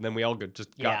week, and then we all got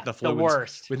the flu. The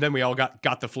worst. And then we all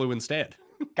got the flu instead.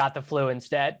 Got the flu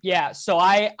instead. Yeah. So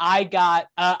I got.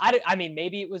 I mean,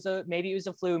 maybe it was a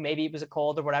flu, maybe it was a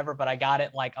cold or whatever, but I got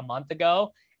it like a month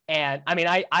ago, and I mean,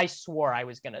 I swore I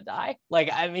was gonna die. Like,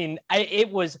 I mean,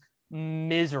 it was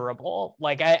miserable.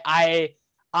 Like I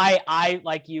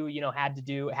like you had to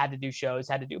do shows,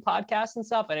 had to do podcasts and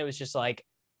stuff, and it was just like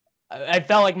I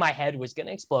felt like my head was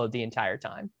gonna explode the entire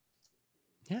time.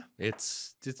 Yeah,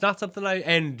 it's not something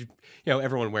and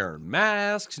everyone wearing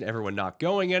masks and everyone not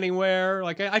going anywhere.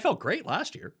 Like I felt great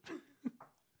last year.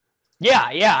 Yeah.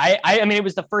 I mean, it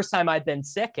was the first time I'd been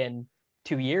sick in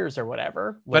 2 years or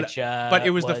whatever. But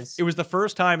it was the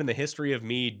first time in the history of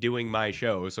me doing my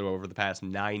show, so over the past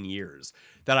 9 years,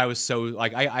 that I was so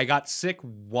like I got sick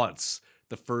once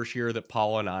the first year that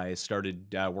Paul and I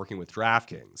started working with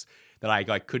DraftKings, that I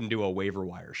like couldn't do a waiver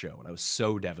wire show, and I was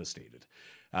so devastated.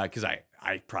 Because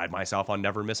I pride myself on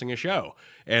never missing a show.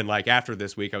 And like after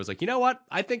this week, I was like, you know what?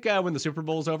 I think when the Super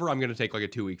Bowl's over, I'm going to take like a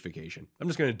 2-week vacation. I'm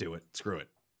just going to do it. Screw it.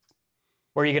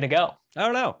 Where are you going to go? I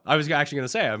don't know. I was actually going to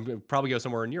say I'm going to probably go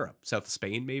somewhere in Europe. South of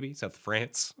Spain, maybe. South of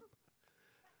France.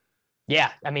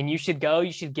 Yeah. I mean, you should go.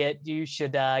 You should get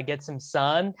some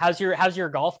sun. How's your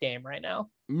golf game right now?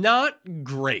 Not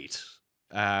great.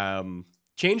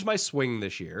 Changed my swing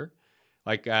this year.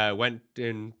 Like went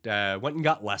and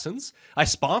got lessons. I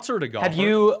sponsored a golfer. Have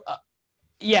you?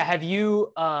 Have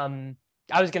you? I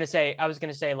was gonna say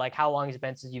like, how long has it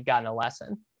been since you've gotten a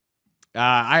lesson?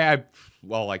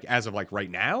 Well, like as of like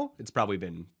right now, it's probably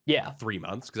been 3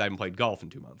 months because I haven't played golf in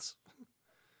 2 months.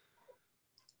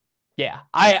 Yeah,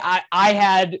 I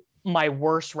had my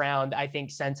worst round, I think,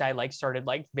 since I like started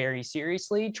like very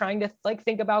seriously trying to like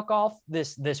think about golf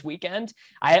this weekend.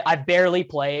 I barely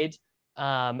played.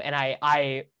 And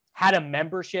I had a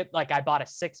membership, like I bought a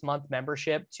 6-month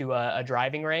membership to a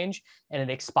driving range, and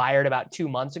it expired about 2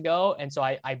 months ago. And so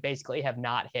I basically have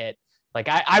not hit, like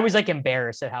I was like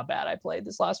embarrassed at how bad I played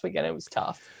this last weekend. It was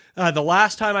tough. The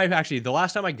last time I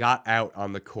got out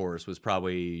on the course was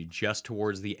probably just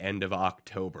towards the end of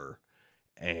October,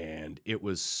 and it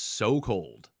was so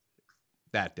cold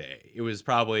that day. It was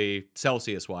probably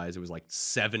Celsius wise, it was like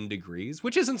 7 degrees,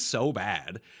 which isn't so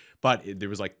bad. But there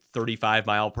was like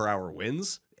 35-mile-per-hour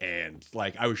winds, and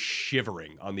like I was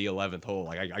shivering on the 11th hole.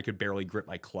 Like I could barely grip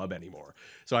my club anymore.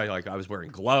 So I was wearing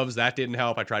gloves. That didn't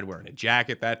help. I tried wearing a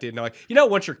jacket. That didn't help.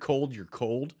 Like, once you're cold, you're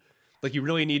cold. Like you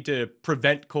really need to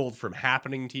prevent cold from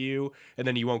happening to you, and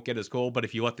then you won't get as cold. But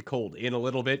if you let the cold in a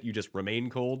little bit, you just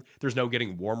remain cold. There's no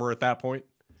getting warmer at that point.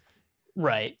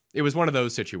 Right. It was one of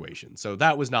those situations. So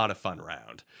that was not a fun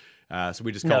round. So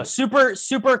we just called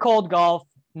super cold golf,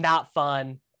 not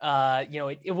fun. When you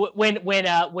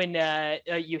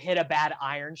hit a bad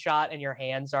iron shot and your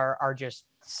hands are just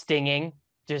stinging,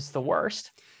 just the worst.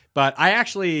 But I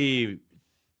actually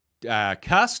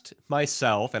cussed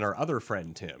myself and our other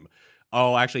friend Tim.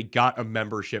 Actually got a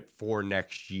membership for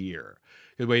next year.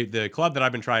 The club that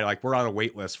I've been trying, like we're on a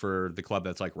wait list for the club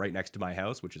that's like right next to my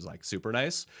house, which is like super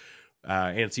nice.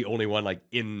 And it's the only one like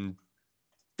in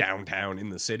downtown in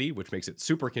the city, which makes it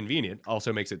super convenient.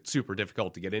 Also makes it super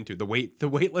difficult to get into. The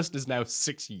wait list is now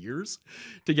 6 years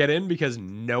to get in because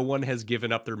no one has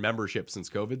given up their membership since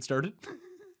COVID started.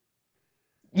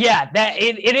 Yeah,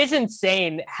 it is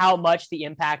insane how much the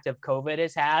impact of COVID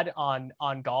has had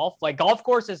on golf. Like golf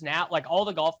courses now, like all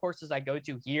the golf courses I go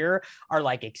to here are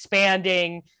like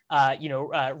expanding,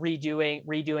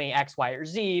 redoing X, Y, or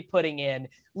Z, putting in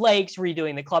lakes,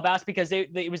 redoing the clubhouse because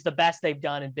it was the best they've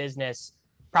done in business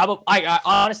Probably, I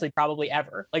honestly probably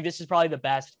ever. Like this is probably the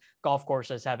best golf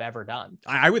courses have ever done.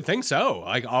 I would think so.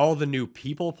 Like all the new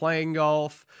people playing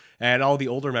golf and all the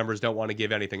older members don't want to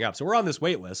give anything up. So we're on this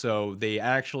wait list. So they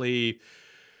actually,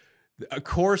 a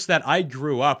course that I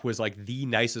grew up was like the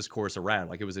nicest course around.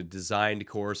 Like it was a designed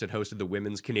course. It hosted the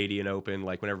Women's Canadian Open.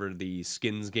 Like whenever the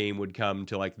Skins game would come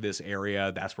to like this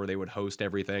area, that's where they would host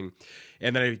everything.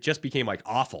 And then it just became like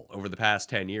awful over the past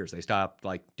 10 years. They stopped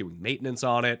like doing maintenance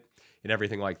on it and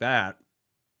everything like that.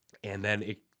 And then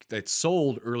it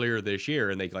sold earlier this year,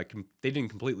 and they didn't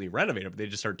completely renovate it, but they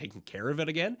just started taking care of it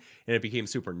again, and it became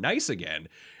super nice again.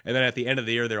 And then at the end of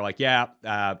the year, they're like, yeah,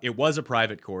 it was a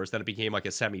private course, then it became like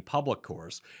a semi-public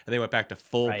course, and they went back to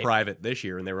full private this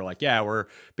year, and they were like, yeah, we're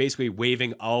basically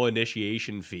waiving all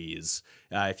initiation fees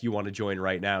if you want to join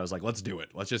right now. It's like, let's do it.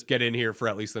 Let's just get in here for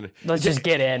at least let's just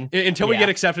get in until we get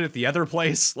accepted at the other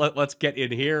place. Let's get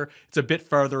in here. It's a bit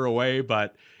farther away,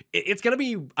 but it's gonna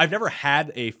be. I've never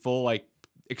had a full like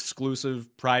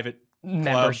exclusive private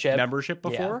membership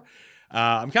before.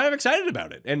 I'm kind of excited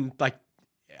about it. And like,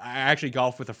 I actually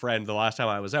golfed with a friend the last time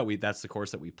I was out. That's the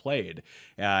course that we played.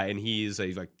 And he's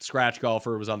a like scratch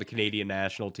golfer, was on the Canadian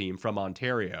national team from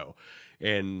Ontario.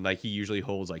 And like, he usually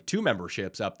holds like 2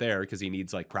 memberships up there because he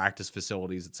needs like practice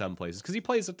facilities at some places because he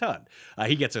plays a ton.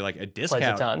 He gets a discount. Plays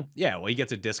a ton. Yeah, well, he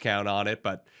gets a discount on it,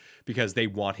 but because they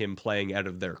want him playing out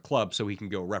of their club so he can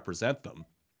go represent them.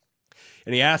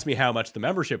 And he asked me how much the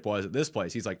membership was at this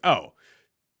place. He's like, oh,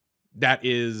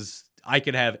 I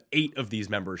could have 8 of these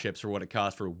memberships for what it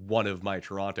costs for one of my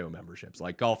Toronto memberships.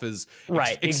 Like golf is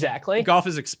exactly. Golf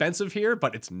is expensive here,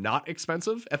 but it's not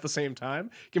expensive at the same time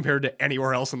compared to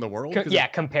anywhere else in the world.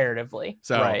 Comparatively.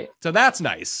 So that's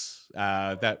nice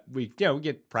that we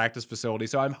get practice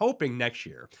facilities. So I'm hoping next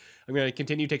year I'm going to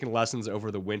continue taking lessons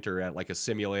over the winter at like a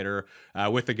simulator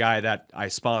with the guy that I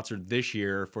sponsored this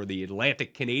year for the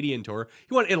Atlantic Canadian Tour.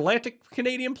 He won Atlantic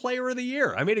Canadian Player of the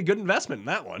Year. I made a good investment in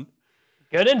that one.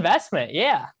 Good investment.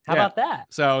 Yeah. How about that?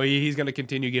 So he's going to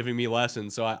continue giving me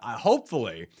lessons. So I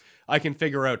hopefully I can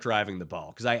figure out driving the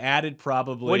ball because I added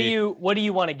probably. What do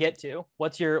you want to get to?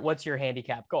 What's your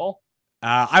handicap goal?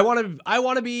 I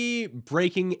want to be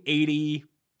breaking 80,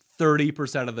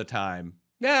 30% of the time.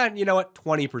 Yeah, you know what?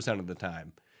 20% of the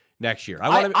time next year.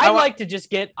 I'd like to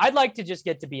just get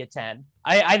to be a 10.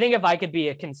 I think if I could be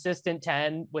a consistent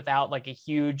 10 without like a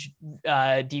huge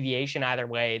deviation either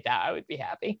way, that I would be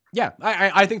happy. Yeah,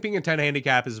 I think being a 10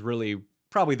 handicap is really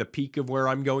probably the peak of where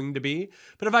I'm going to be.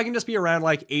 But if I can just be around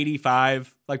like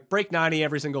 85, like break 90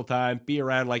 every single time, be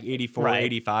around like 84,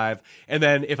 85. And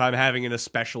then if I'm having an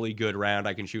especially good round,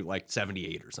 I can shoot like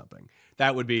 78 or something.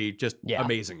 That would be just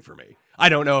amazing for me. I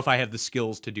don't know if I have the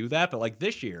skills to do that, but like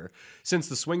this year, since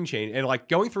the swing change and like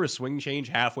going through a swing change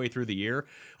halfway through the year,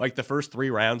 like the first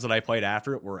 3 rounds that I played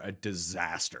after it were a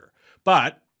disaster.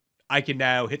 But I can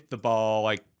now hit the ball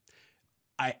like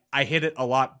I hit it a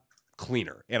lot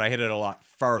cleaner and I hit it a lot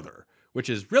farther, which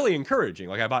is really encouraging.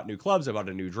 Like I bought new clubs, I bought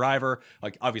a new driver.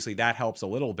 Like obviously that helps a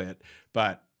little bit,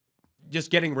 but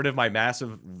just getting rid of my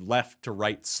massive left to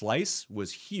right slice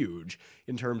was huge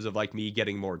in terms of like me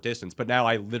getting more distance. But now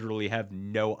I literally have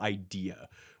no idea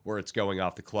where it's going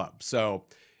off the club. So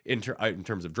in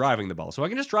terms of driving the ball, so I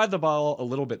can just drive the ball a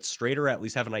little bit straighter, at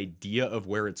least have an idea of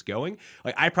where it's going.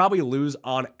 Like I probably lose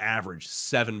on average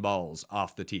 7 balls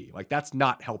off the tee. Like that's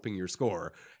not helping your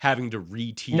score, having to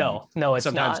re-tee. No, it's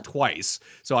sometimes not. Twice.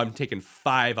 So I'm taking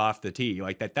 5 off the tee.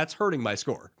 Like that's hurting my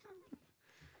score.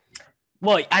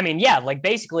 Well, I mean, yeah, like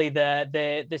basically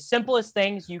the simplest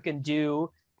things you can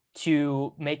do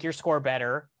to make your score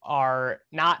better are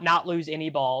not lose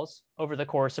any balls over the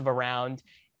course of a round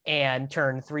and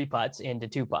turn 3 putts into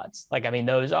 2 putts. Like, I mean,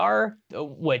 those are,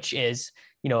 which is,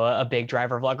 a big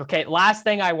driver of luck. Okay. Last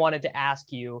thing I wanted to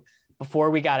ask you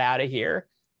before we got out of here.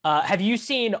 Have you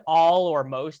seen all or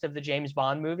most of the James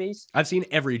Bond movies? I've seen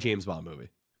every James Bond movie.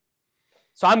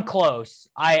 So I'm close.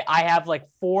 I have like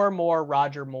 4 more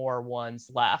Roger Moore ones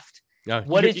left.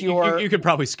 You could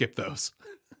probably skip those.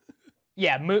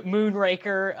 Yeah.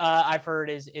 Moonraker, I've heard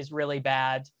is really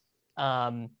bad.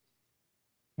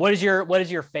 What is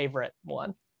your favorite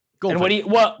one? Goldfinger.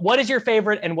 And what is your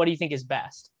favorite and what do you think is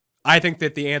best? I think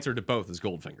that the answer to both is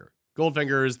Goldfinger.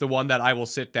 Goldfinger is the one that I will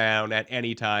sit down at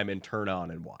any time and turn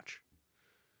on and watch.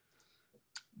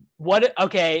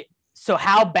 Okay, so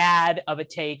how bad of a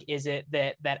take is it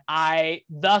that I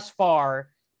thus far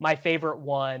my favorite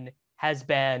one has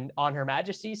been On Her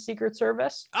Majesty's Secret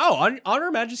Service? Oh, on Her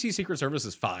Majesty's Secret Service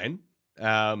is fine.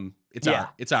 It's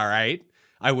all right.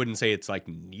 I wouldn't say it's like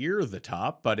near the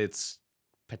top, but it's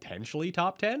potentially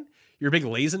top 10. You're a big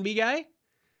Lazenby guy?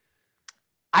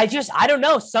 I don't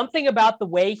know. Something about the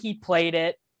way he played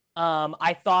it,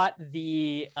 I thought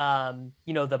the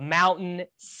the mountain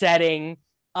setting,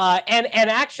 and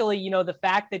actually, the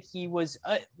fact that he was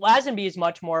Lazenby is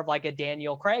much more of like a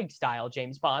Daniel Craig style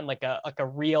James Bond, like a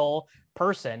real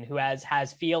person who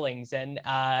has feelings and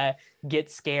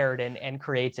gets scared and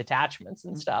creates attachments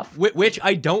and stuff. Which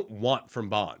I don't want from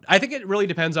Bond. I think it really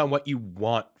depends on what you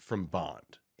want from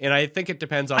Bond. And I think it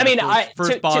depends on the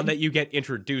first Bond that you get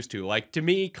introduced to. Like, to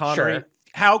me, Connery, Sure.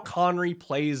 how Connery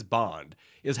plays Bond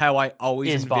is how I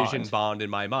always envision Bond in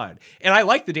my mind. And I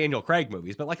like the Daniel Craig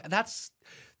movies, but like that's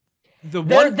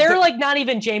they're like not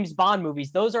even James Bond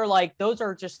movies. Those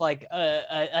are just like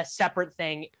a separate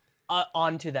thing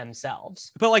onto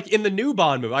themselves. But like in the new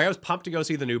Bond movie, I was pumped to go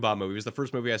see the new Bond movie. It was the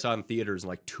first movie I saw in theaters in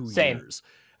like 2 years.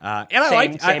 And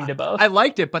I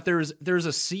liked it, but there's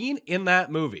a scene in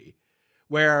that movie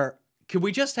where could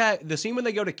we just have the scene when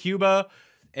they go to Cuba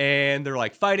and they're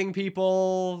like fighting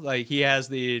people, like he has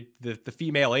the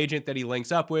female agent that he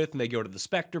links up with, and they go to the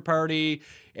Spectre party,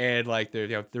 and like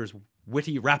there's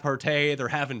witty repartee, they're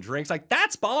having drinks. Like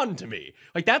that's Bond to me.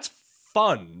 Like that's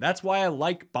fun. That's why I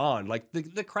like Bond. Like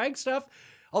the Craig stuff,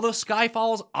 although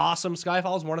Skyfall's awesome.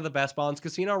 Skyfall's one of the best Bonds.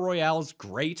 Casino Royale is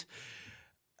great.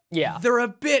 Yeah, they're a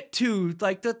bit too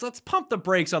like let's pump the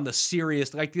brakes on the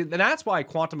serious, like, and that's why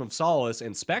Quantum of Solace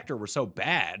and Spectre were so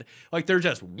bad. Like they're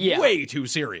just way too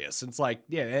serious. It's like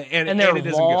and they're it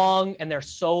long and they're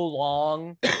so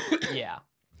long. Yeah,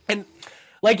 and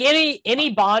like any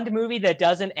Bond movie that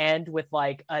doesn't end with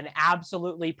like an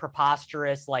absolutely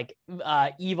preposterous like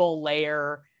evil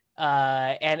lair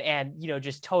and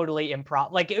just totally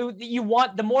improv. Like you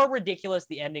want the more ridiculous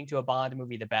the ending to a Bond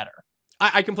movie, the better.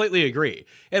 I completely agree.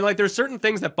 And like there's certain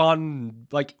things that Bond,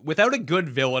 like without a good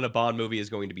villain, a Bond movie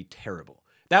is going to be terrible.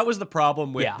 That was the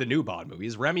problem with the new Bond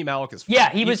movies. Rami Malek is he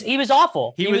was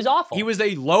awful. He was awful. He was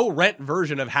a low rent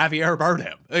version of Javier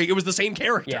Bardem. Like, it was the same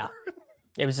character. Yeah.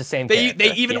 It was the same character.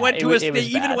 They even went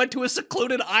to a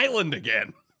secluded island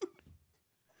again.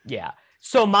 Yeah.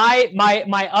 So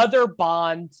my other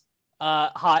Bond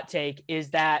hot take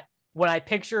is that when I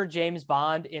picture James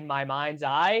Bond in my mind's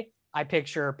eye, I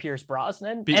picture Pierce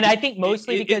Brosnan, and I think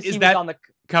mostly because he was on the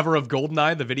cover of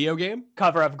GoldenEye, the video game.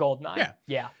 Cover of GoldenEye.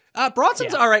 Yeah.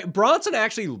 Bronson's all right. Bronson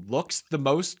actually looks the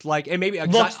most like, and maybe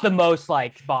looks the most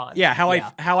like Bond. Yeah,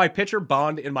 how I picture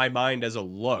Bond in my mind as a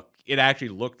look. It actually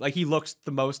looked like he looks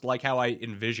the most like how I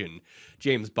envision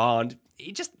James Bond.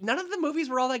 None of the movies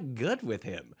were all that good with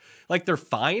him. Like they're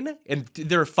fine, and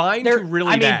they're fine to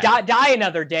really bad. Die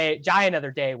Another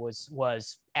Day was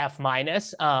F-. But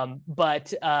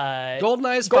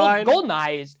GoldenEye is fine.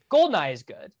 GoldenEye is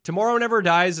good. Tomorrow Never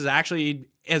Dies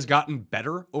has gotten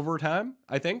better over time,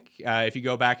 I think. If you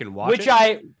go back and watch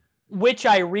which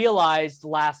I realized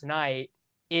last night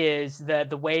is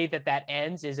the way that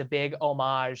ends is a big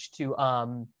homage to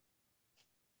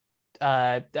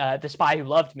The Spy Who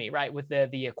Loved Me, right? With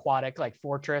the aquatic like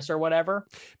fortress or whatever.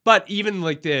 But even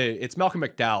like it's Malcolm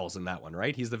McDowell's in that one,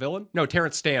 right? He's the villain. No,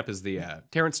 Terrence Stamp is the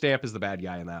bad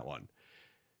guy in that one.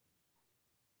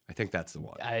 I think that's the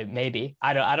one. Maybe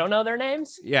I don't know their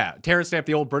names. Yeah, Terrence Stamp,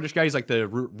 the old British guy. He's like the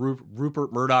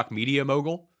Rupert Murdoch media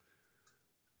mogul.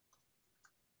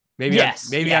 Maybe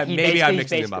I'm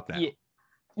mixing them up now.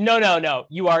 No.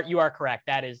 You are correct.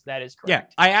 That is correct. Yeah,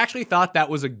 I actually thought that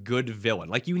was a good villain.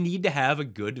 Like you need to have a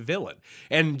good villain,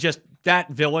 and just that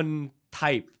villain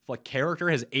type like character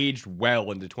has aged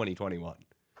well into 2021.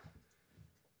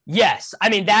 Yes, I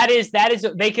mean that is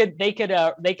they could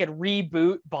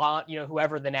reboot Bond.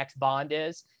 Whoever the next Bond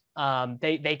is,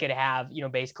 they could have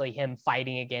basically him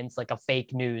fighting against like a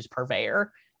fake news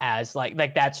purveyor. As like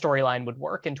that storyline would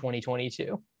work in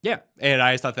 2022. Yeah, and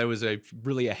I thought that was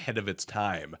really ahead of its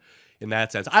time in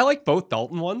that sense. I like both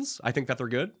Dalton ones. I think that they're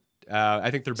good. I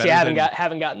think they're better. See,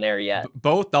 haven't gotten there yet.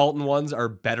 Both Dalton ones are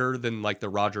better than like the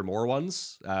Roger Moore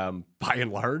ones, by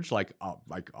and large, like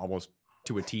almost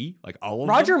to a T, like all of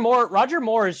them. Roger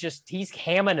Moore is just he's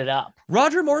hamming it up.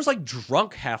 Roger Moore's like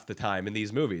drunk half the time in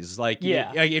these movies. Like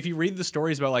if you read the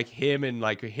stories about like him and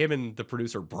the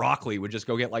producer Broccoli would just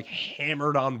go get like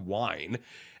hammered on wine.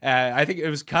 I think it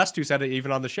was Cust who said it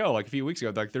even on the show like a few weeks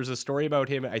ago. Like there's a story about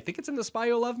him. I think it's in The Spy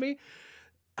Who Loved Me.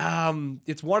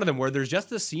 It's one of them where there's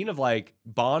just this scene of like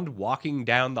Bond walking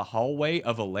down the hallway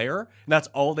of a lair, and that's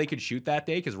all they could shoot that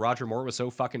day because Roger Moore was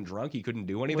so fucking drunk he couldn't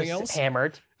do anything else.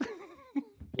 Hammered.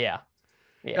 Yeah.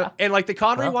 And like the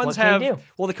Connery ones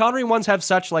the Connery ones have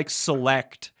such like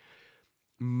select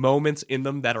moments in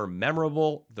them that are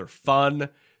memorable, they're fun,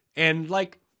 and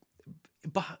like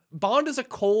Bond is a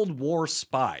Cold War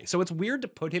spy. So it's weird to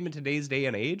put him in today's day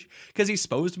and age because he's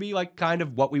supposed to be like kind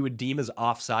of what we would deem as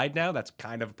offside now. That's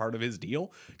kind of part of his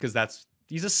deal because that's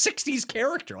he's a 60s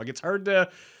character. Like it's hard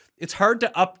to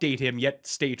update him yet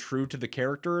stay true to the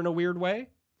character in a weird way.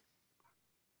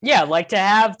 Yeah, like to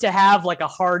have like a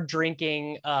hard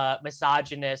drinking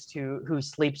misogynist who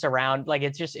sleeps around. Like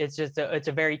it's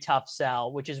a very tough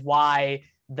sell, which is why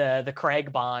the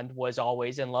Craig Bond was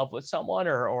always in love with someone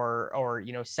or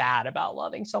sad about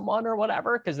loving someone or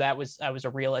whatever, because that was a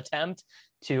real attempt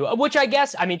to, which I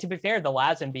guess, I mean, to be fair, the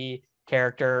Lazenby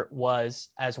character was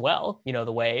as well,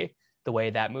 the way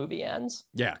that movie ends.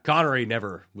 Yeah, Connery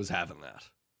never was having that.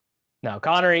 No,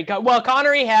 Connery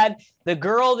had the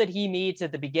girl that he meets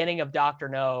at the beginning of Dr.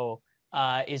 No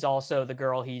is also the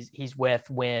girl he's with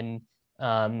when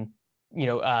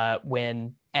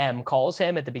when M calls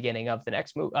him at the beginning of the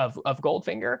next move of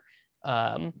Goldfinger.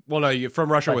 Well, no,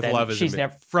 From Russia with Love is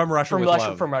From Russia with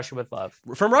Love. From Russia with Love.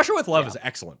 From Russia with Love is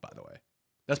excellent, by the way.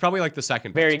 That's probably like the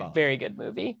second very best Bond. Very good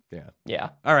movie. Yeah.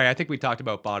 All right, I think we talked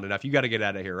about Bond enough. You got to get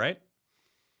out of here, right?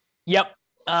 Yep.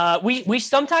 We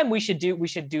should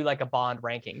do like a Bond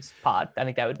rankings pod. I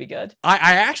think that would be good.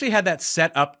 I actually had that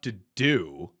set up to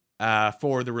do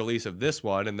for the release of this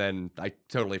one, and then I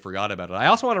totally forgot about it. I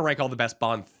also want to rank all the best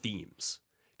Bond themes,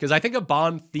 because I think a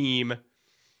Bond theme,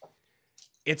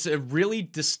 it's a really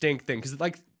distinct thing. Because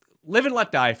like Live and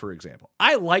Let Die, for example,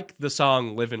 I like the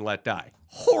song Live and Let Die.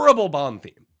 Horrible Bond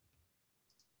theme.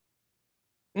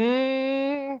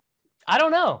 I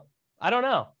don't know.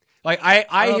 Like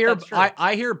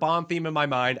I hear Bond theme in my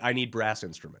mind. I need brass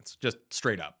instruments, just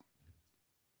straight up.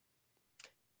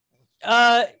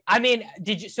 I mean,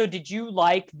 did you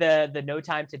like the No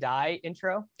Time to Die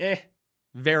intro?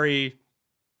 Very,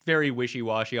 very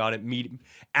wishy-washy on it.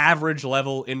 Average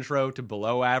level intro to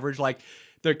below average. Like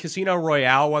the Casino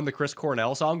Royale one, the Chris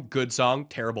Cornell song, good song,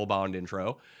 terrible Bond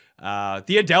intro.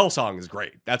 The Adele song is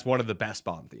great. That's one of the best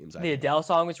Bond themes. The Adele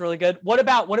song was really good. What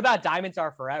about Diamonds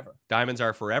Are Forever? Diamonds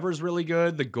Are Forever is really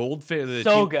good. The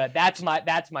Goldfinger, good. That's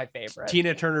my favorite.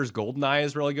 Tina Turner's Goldeneye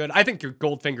is really good. I think your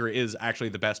Goldfinger is actually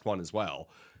the best one as well.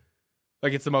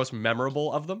 Like it's the most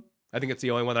memorable of them. I think it's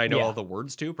the only one that I know all the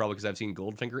words to, probably because I've seen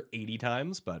Goldfinger 80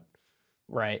 times. But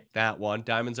right, that one.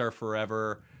 Diamonds Are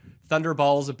Forever.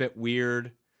 Thunderball's a bit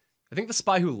weird. I think The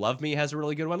Spy Who Loved Me has a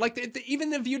really good one. Like, even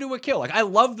The View to a Kill. Like, I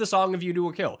love the song of View to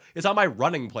a Kill. It's on my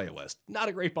running playlist. Not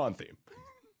a great Bond theme.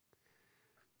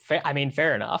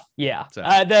 Fair enough. Yeah. So,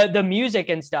 the music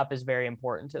and stuff is very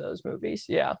important to those movies.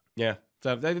 Yeah. Yeah.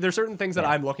 So there's certain things that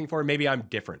I'm looking for. Maybe I'm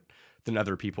different than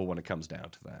other people when it comes down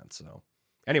to that. So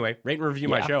anyway, rate and review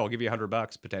my show. I'll give you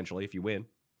 $100 potentially if you win.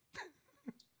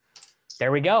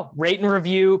 There we go. Rate and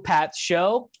review Pat's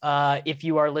show. If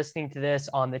you are listening to this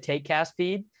on the TakeCast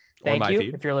feed, thank you.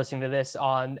 Feed. If you're listening to this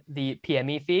on the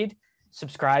PME feed,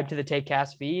 subscribe to the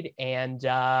TakeCast feed, and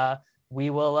we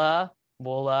will.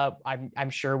 I'm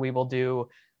sure we will do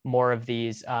more of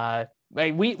these.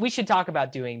 We should talk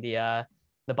about doing the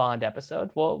Bond episode.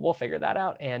 We'll figure that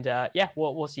out, and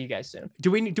we'll see you guys soon.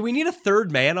 Do we need a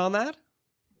third man on that?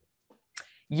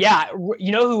 Yeah,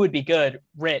 you know who would be good?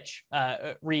 Rich.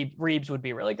 Reeves would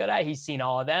be really good at. He's seen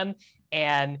all of them,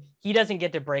 and he doesn't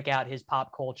get to break out his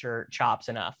pop culture chops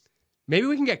enough. Maybe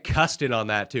we can get Cust in on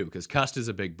that too, because Cust is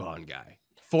a big Bond guy.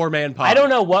 4-man pod. I don't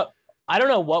know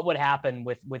what would happen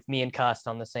with me and Cust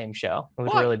on the same show. It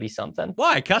would really be something.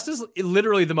 Why? Cust is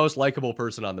literally the most likable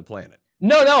person on the planet.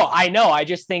 No, I know. I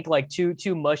just think like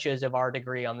two mushes of our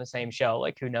degree on the same show.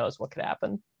 Like, who knows what could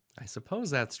happen? I suppose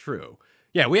that's true.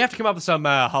 Yeah, we have to come up with some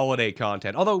holiday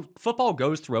content. Although football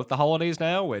goes throughout the holidays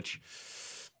now, which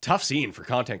tough scene for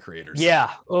content creators.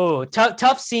 Yeah. Oh,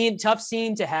 tough scene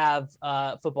to have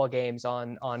football games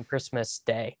on Christmas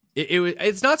Day.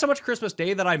 It's not so much Christmas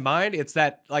Day that I mind. It's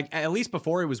that, like, at least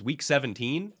before it was week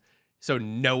 17, so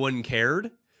no one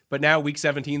cared. But now week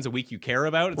 17 is a week you care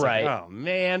about. It's right. Like, oh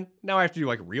man, now I have to do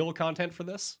like real content for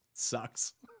this.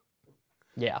 Sucks.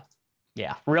 Yeah.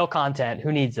 Real content.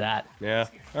 Who needs that? Yeah.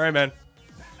 All right, man.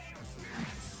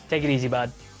 Take it easy,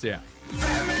 bud. See ya.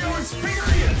 Mayo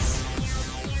experience.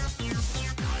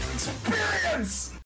 Experience.